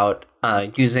earlier about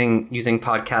using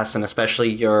podcasts, and especially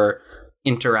your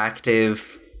interactive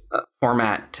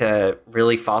format, to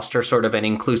really foster sort of an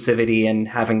inclusivity and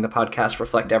having the podcast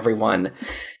reflect everyone.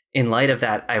 In light of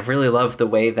that, I really love the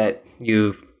way that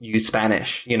you use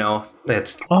Spanish.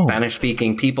 It's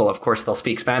Spanish-speaking people. Of course, they'll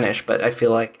speak Spanish, but I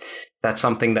feel like that's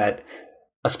something that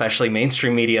especially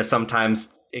mainstream media sometimes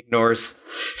ignores.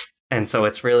 And so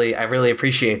I really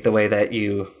appreciate the way that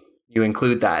you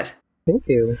include that. Thank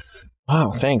you.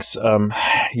 Wow, thanks.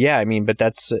 Yeah, I mean, but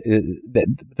that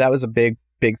was a big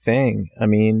thing. I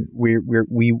mean, we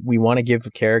want to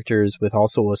give characters with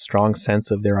also a strong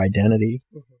sense of their identity.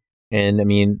 And I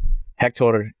mean,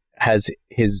 Hector has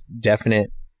his definite,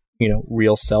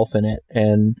 real self in it.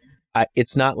 And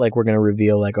it's not like we're going to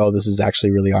reveal like, oh, this is actually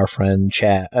really our friend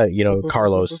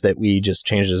Carlos, that we just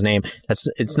changed his name.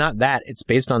 It's not that. It's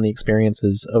based on the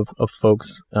experiences of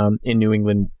folks in New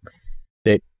England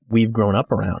that we've grown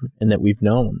up around and that we've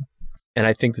known. And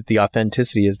I think that the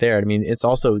authenticity is there. I mean, it's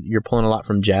also, you're pulling a lot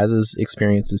from Jazz's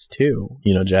experiences too.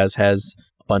 Jazz has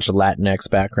a bunch of Latinx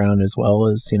background as well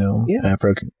as,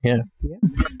 Afro. Yeah.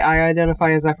 I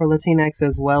identify as Afro-Latinx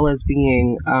as well as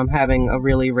being, having a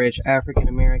really rich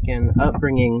African-American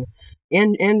upbringing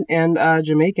and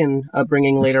Jamaican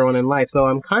upbringing later on in life. So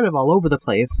I'm kind of all over the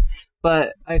place.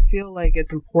 But I feel like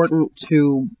it's important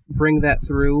to bring that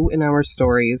through in our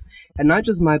stories. And not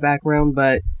just my background,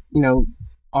 but,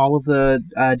 all of the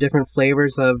different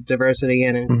flavors of diversity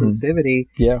and inclusivity.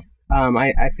 Yeah.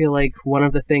 I feel like one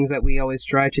of the things that we always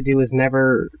try to do is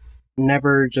never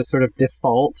just sort of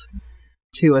default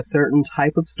to a certain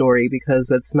type of story,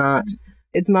 because it's not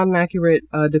an accurate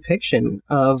depiction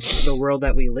of the world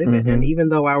that we live in. And even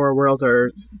though our worlds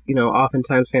are,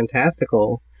 oftentimes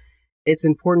fantastical, it's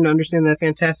important to understand that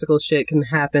fantastical shit can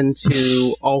happen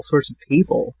to all sorts of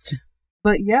people.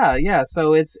 But yeah.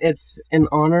 So it's an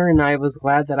honor, and I was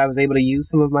glad that I was able to use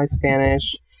some of my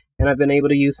Spanish, and I've been able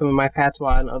to use some of my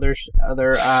patois and other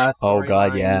oh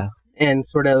God, yeah, and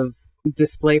sort of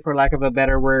display, for lack of a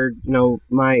better word,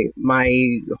 my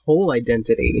whole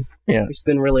identity. Yeah, it's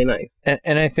been really nice.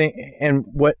 And I think, and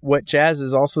what Jazz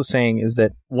is also saying is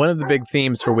that one of the big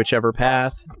themes for Whichever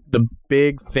Path, the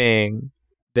big thing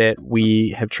that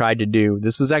we have tried to do,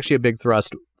 this was actually a big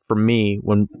thrust for me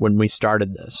when we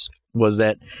started this, was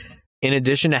that in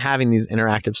addition to having these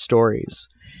interactive stories,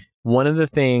 one of the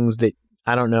things that,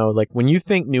 I don't know, like when you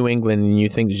think New England and you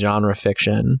think genre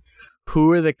fiction,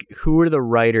 who are the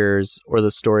writers or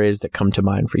the stories that come to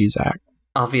mind for you, Zach?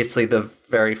 Obviously, the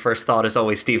very first thought is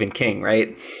always Stephen King,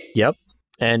 right? Yep.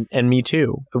 And me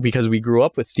too, because we grew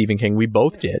up with Stephen King. We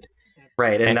both did.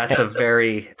 Right, and that's a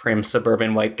very prim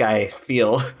suburban white guy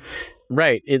feel.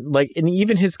 Right. And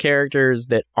even his characters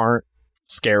that aren't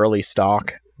scarily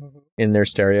stock in their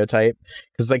stereotype,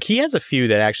 because like he has a few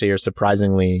that actually are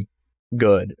surprisingly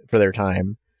good for their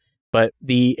time. But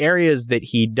the areas that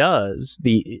he does,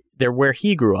 they're where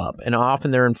he grew up, and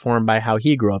often they're informed by how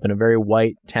he grew up in a very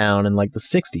white town in like the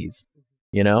 60s,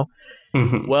 you know?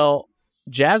 Mm-hmm. Well,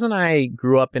 Jazz and I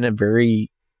grew up in a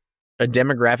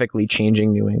demographically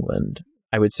changing New England,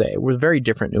 I would say. We're very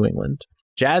different New England.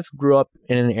 Jazz grew up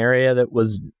in an area that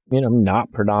was,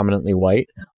 not predominantly white.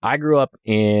 I grew up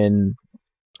in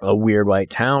a weird white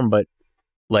town, but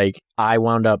like I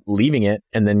wound up leaving it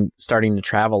and then starting to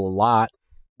travel a lot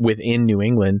within New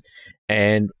England,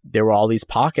 and there were all these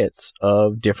pockets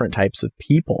of different types of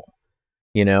people,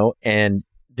 and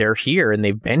they're here and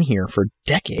they've been here for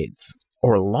decades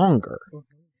or longer,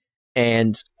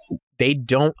 and they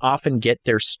don't often get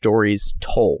their stories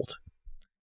told,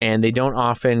 and they don't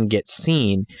often get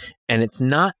seen, and it's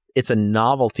a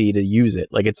novelty to use it.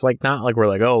 Like, it's like not like we're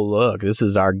like, oh, look, this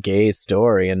is our gay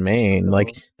story in Maine.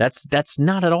 Like that's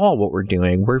not at all what we're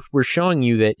doing. We're showing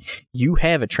you that you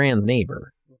have a trans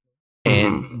neighbor.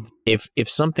 And if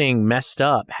something messed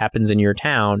up happens in your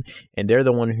town and they're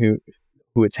the one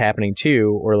who it's happening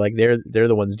to, or like they're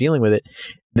the ones dealing with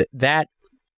it, that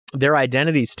their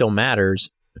identity still matters,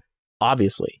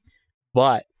 obviously,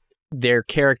 but their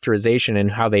characterization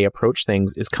and how they approach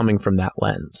things is coming from that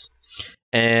lens.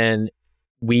 And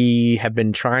we have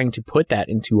been trying to put that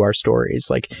into our stories.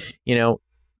 Like,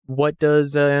 what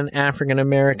does an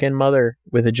African-American mother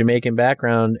with a Jamaican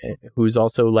background who's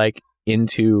also like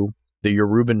into the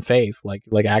Yoruban faith, like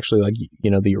actually like,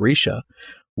 the Orisha,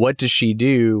 what does she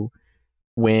do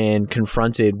when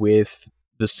confronted with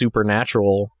the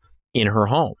supernatural in her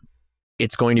home?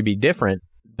 It's going to be different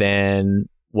than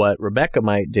what Rebecca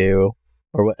might do,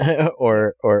 or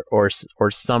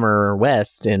Summer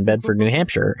West in Bedford, New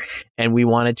Hampshire. And we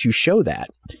wanted to show that,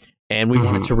 and we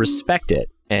wanted to respect it.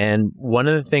 And one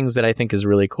of the things that I think is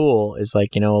really cool is like,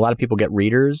 a lot of people get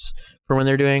readers for when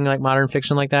they're doing like modern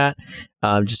fiction like that,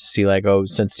 just to see like, oh,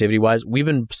 sensitivity wise. We've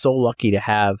been so lucky to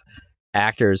have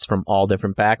actors from all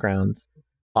different backgrounds,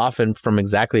 often from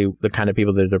exactly the kind of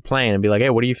people that they're playing, and be like, hey,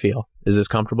 what do you feel? Is this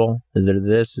comfortable? Is there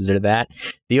this? Is there that?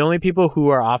 The only people who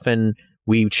are often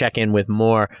we check in with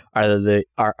more are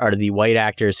the white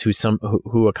actors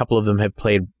who a couple of them have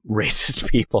played racist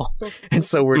people, and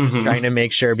so we're just trying to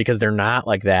make sure, because they're not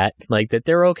like that, like that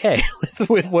they're okay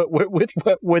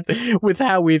with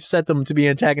how we've set them to be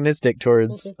antagonistic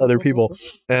towards other people.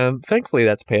 And thankfully,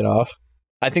 that's paid off.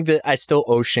 I think that I still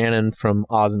owe Shannon from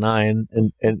Oz 9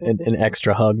 an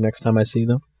extra hug next time I see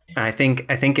them. I think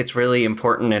it's really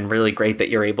important and really great that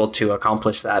you're able to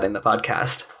accomplish that in the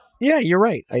podcast. Yeah, you're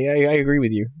right. I agree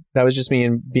with you. That was just me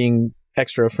being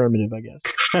extra affirmative, I guess.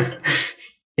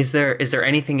 Is there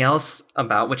anything else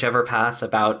about Whichever Path,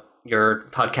 about your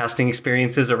podcasting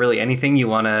experiences, or really anything you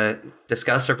want to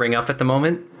discuss or bring up at the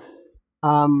moment?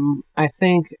 I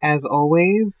think, as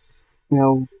always,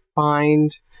 find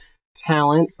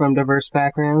talent from diverse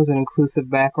backgrounds and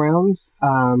inclusive backgrounds,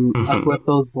 uplift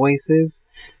those voices,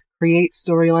 create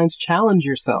storylines, challenge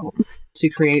yourself to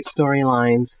create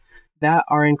storylines that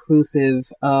are inclusive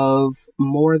of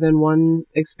more than one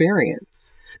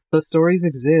experience. The stories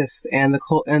exist, and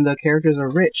the characters are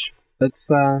rich.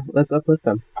 Let's uplift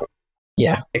them.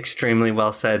 Yeah, extremely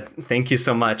well said. Thank you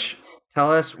so much.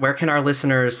 Tell us, where can our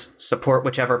listeners support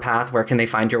Whichever Path? Where can they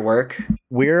find your work?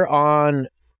 We're on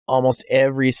almost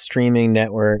every streaming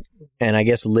network, and I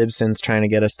guess Libsyn's trying to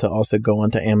get us to also go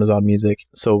onto Amazon Music,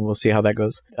 so we'll see how that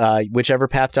goes.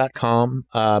 Whicheverpath.com.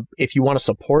 If you want to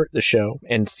support the show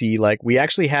and see, like, we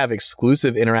actually have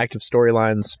exclusive interactive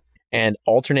storylines and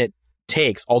alternate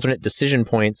takes, alternate decision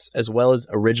points, as well as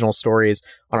original stories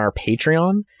on our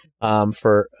Patreon,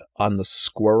 on the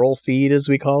squirrel feed, as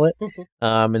we call it.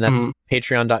 And that's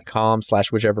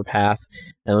patreon.com/whicheverpath.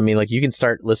 And I mean, like, you can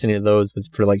start listening to those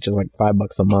for like just like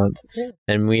 $5 a month.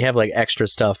 And we have like extra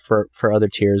stuff for other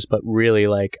tiers, but really,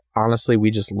 like, honestly,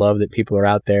 we just love that people are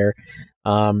out there.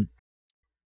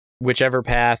 Whichever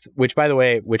Path, which, by the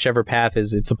way, Whichever Path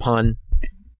it's a pun.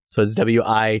 So it's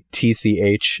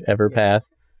WITCH, Everpath.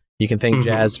 You can thank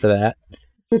Jazz for that.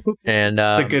 And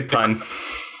it's a good pun.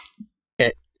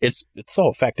 It's so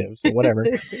effective. So whatever.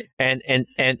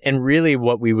 and really,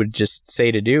 what we would just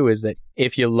say to do is that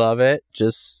if you love it,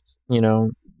 just,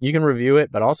 you can review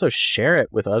it, but also share it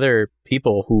with other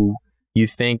people who you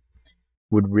think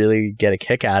would really get a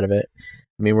kick out of it.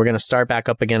 I mean, we're going to start back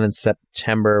up again in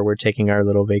September. We're taking our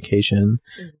little vacation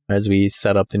as we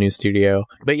set up the new studio.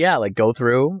 But yeah, like, go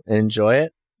through and enjoy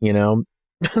it,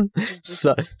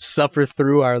 suffer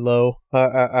through our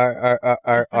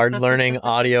learning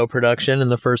audio production in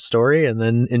the first story, and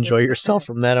then enjoy yourself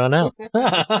from that on out.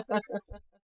 I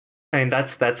mean,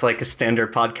 that's like a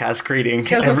standard podcast greeting.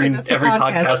 Every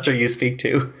podcaster you speak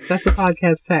to. That's the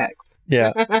podcast tax.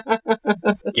 Yeah.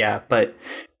 Yeah, but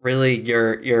really,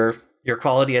 your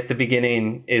quality at the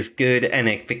beginning is good, and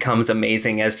it becomes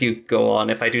amazing as you go on.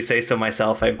 If I do say so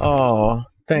myself,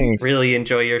 thanks. Really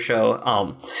enjoy your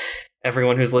show.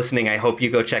 Everyone who's listening, I hope you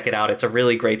go check it out. It's a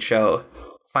really great show.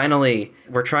 Finally,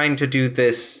 we're trying to do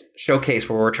this showcase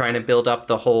where we're trying to build up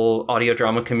the whole audio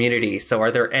drama community. So are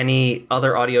there any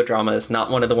other audio dramas, not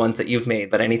one of the ones that you've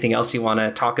made, but anything else you want to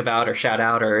talk about or shout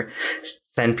out or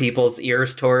send people's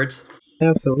ears towards?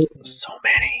 Absolutely. So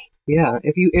many. Yeah,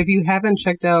 if you haven't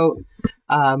checked out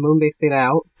Moonbase Theta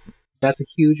Out, that's a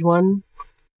huge one.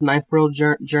 Ninth World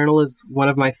Journal is one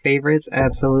of my favorites,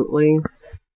 absolutely.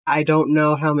 I don't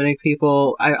know how many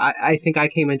people, I think I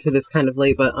came into this kind of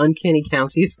late, but Uncanny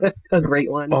County's a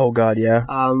great one. Oh, God, yeah.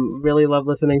 Really love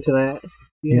listening to that. Do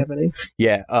you have any?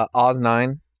 Yeah,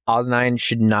 Oz9. Oz9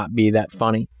 should not be that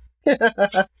funny.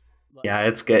 Yeah,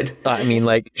 it's good. I mean,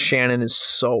 like, Shannon is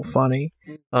so funny.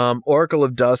 Oracle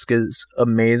of Dusk is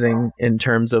amazing in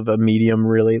terms of a medium,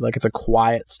 really. Like, it's a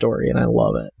quiet story, and I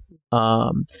love it.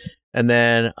 And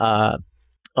then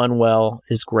Unwell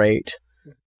is great.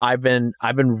 I've been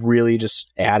really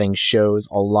just adding shows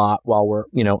a lot while we're,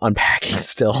 unpacking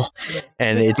still.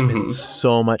 And it's been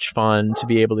so much fun to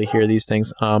be able to hear these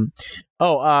things.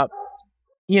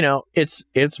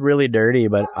 It's really dirty,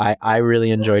 but I really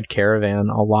enjoyed Caravan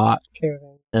a lot.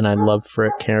 Caravan. And I'd love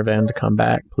for Caravan to come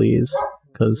back, please.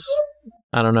 Because,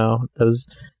 I don't know, that was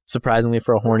surprisingly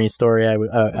for a horny story. I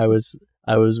was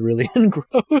really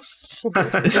engrossed.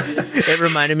 It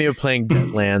reminded me of playing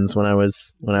Deadlands when I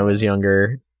was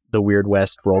younger, the Weird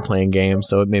West role-playing game,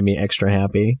 so it made me extra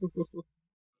happy.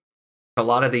 A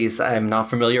lot of these I'm not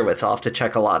familiar with, so I'll have to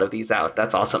check a lot of these out.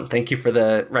 That's awesome. Thank you for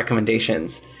the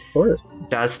recommendations. Of course.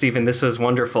 Jazz, Stephen, this was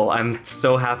wonderful. I'm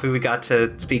so happy we got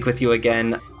to speak with you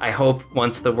again. I hope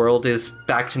once the world is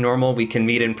back to normal, we can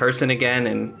meet in person again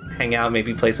and hang out,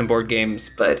 maybe play some board games.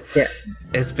 But yes,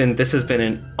 this has been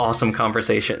an awesome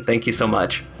conversation. Thank you so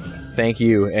much. Thank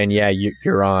you. And yeah,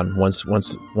 you're on. Once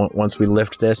we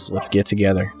lift this, let's get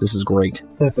together. This is great.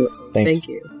 Definitely. Thanks. Thank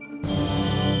you.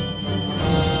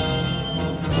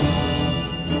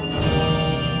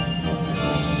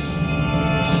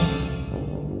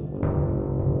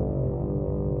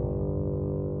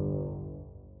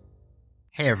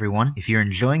 Hey everyone, if you're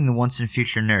enjoying the Once and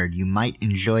Future Nerd, you might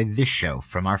enjoy this show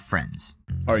from our friends.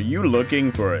 Are you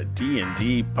looking for a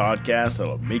D&D podcast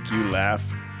that'll make you laugh?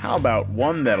 How about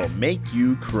one that'll make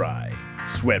you cry?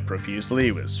 Sweat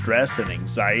profusely with stress and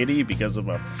anxiety because of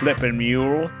a flippin'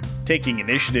 mule? Taking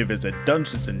Initiative is a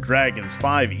Dungeons & Dragons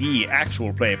 5e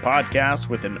actual play podcast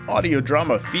with an audio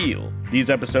drama feel. These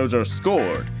episodes are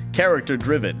scored,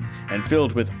 character-driven, and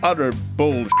filled with utter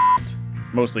bullshit.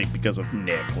 Mostly because of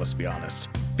Nick, let's be honest.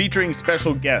 Featuring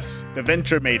special guests, the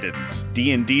Venture Maidens,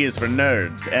 D&D is for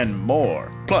Nerds, and more.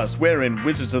 Plus, we're in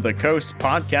Wizards of the Coast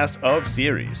podcast of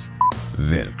series.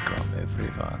 Welcome,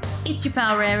 everyone. It's your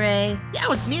pal, Ray Ray. Yeah, it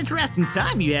was an interesting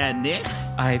time you had, Nick.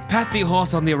 I pat the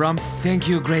horse on the rump. Thank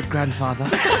you, great-grandfather.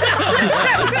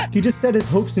 He just said his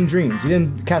hopes and dreams. He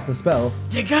didn't cast a spell.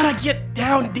 You gotta get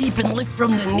down deep and lift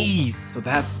from the knees. So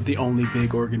that's the only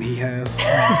big organ he has.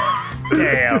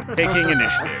 Damn, Taking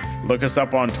Initiative. Look us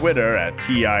up on Twitter at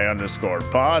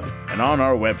TI_pod and on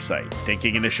our website,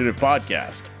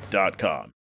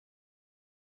 takinginitiativepodcast.com.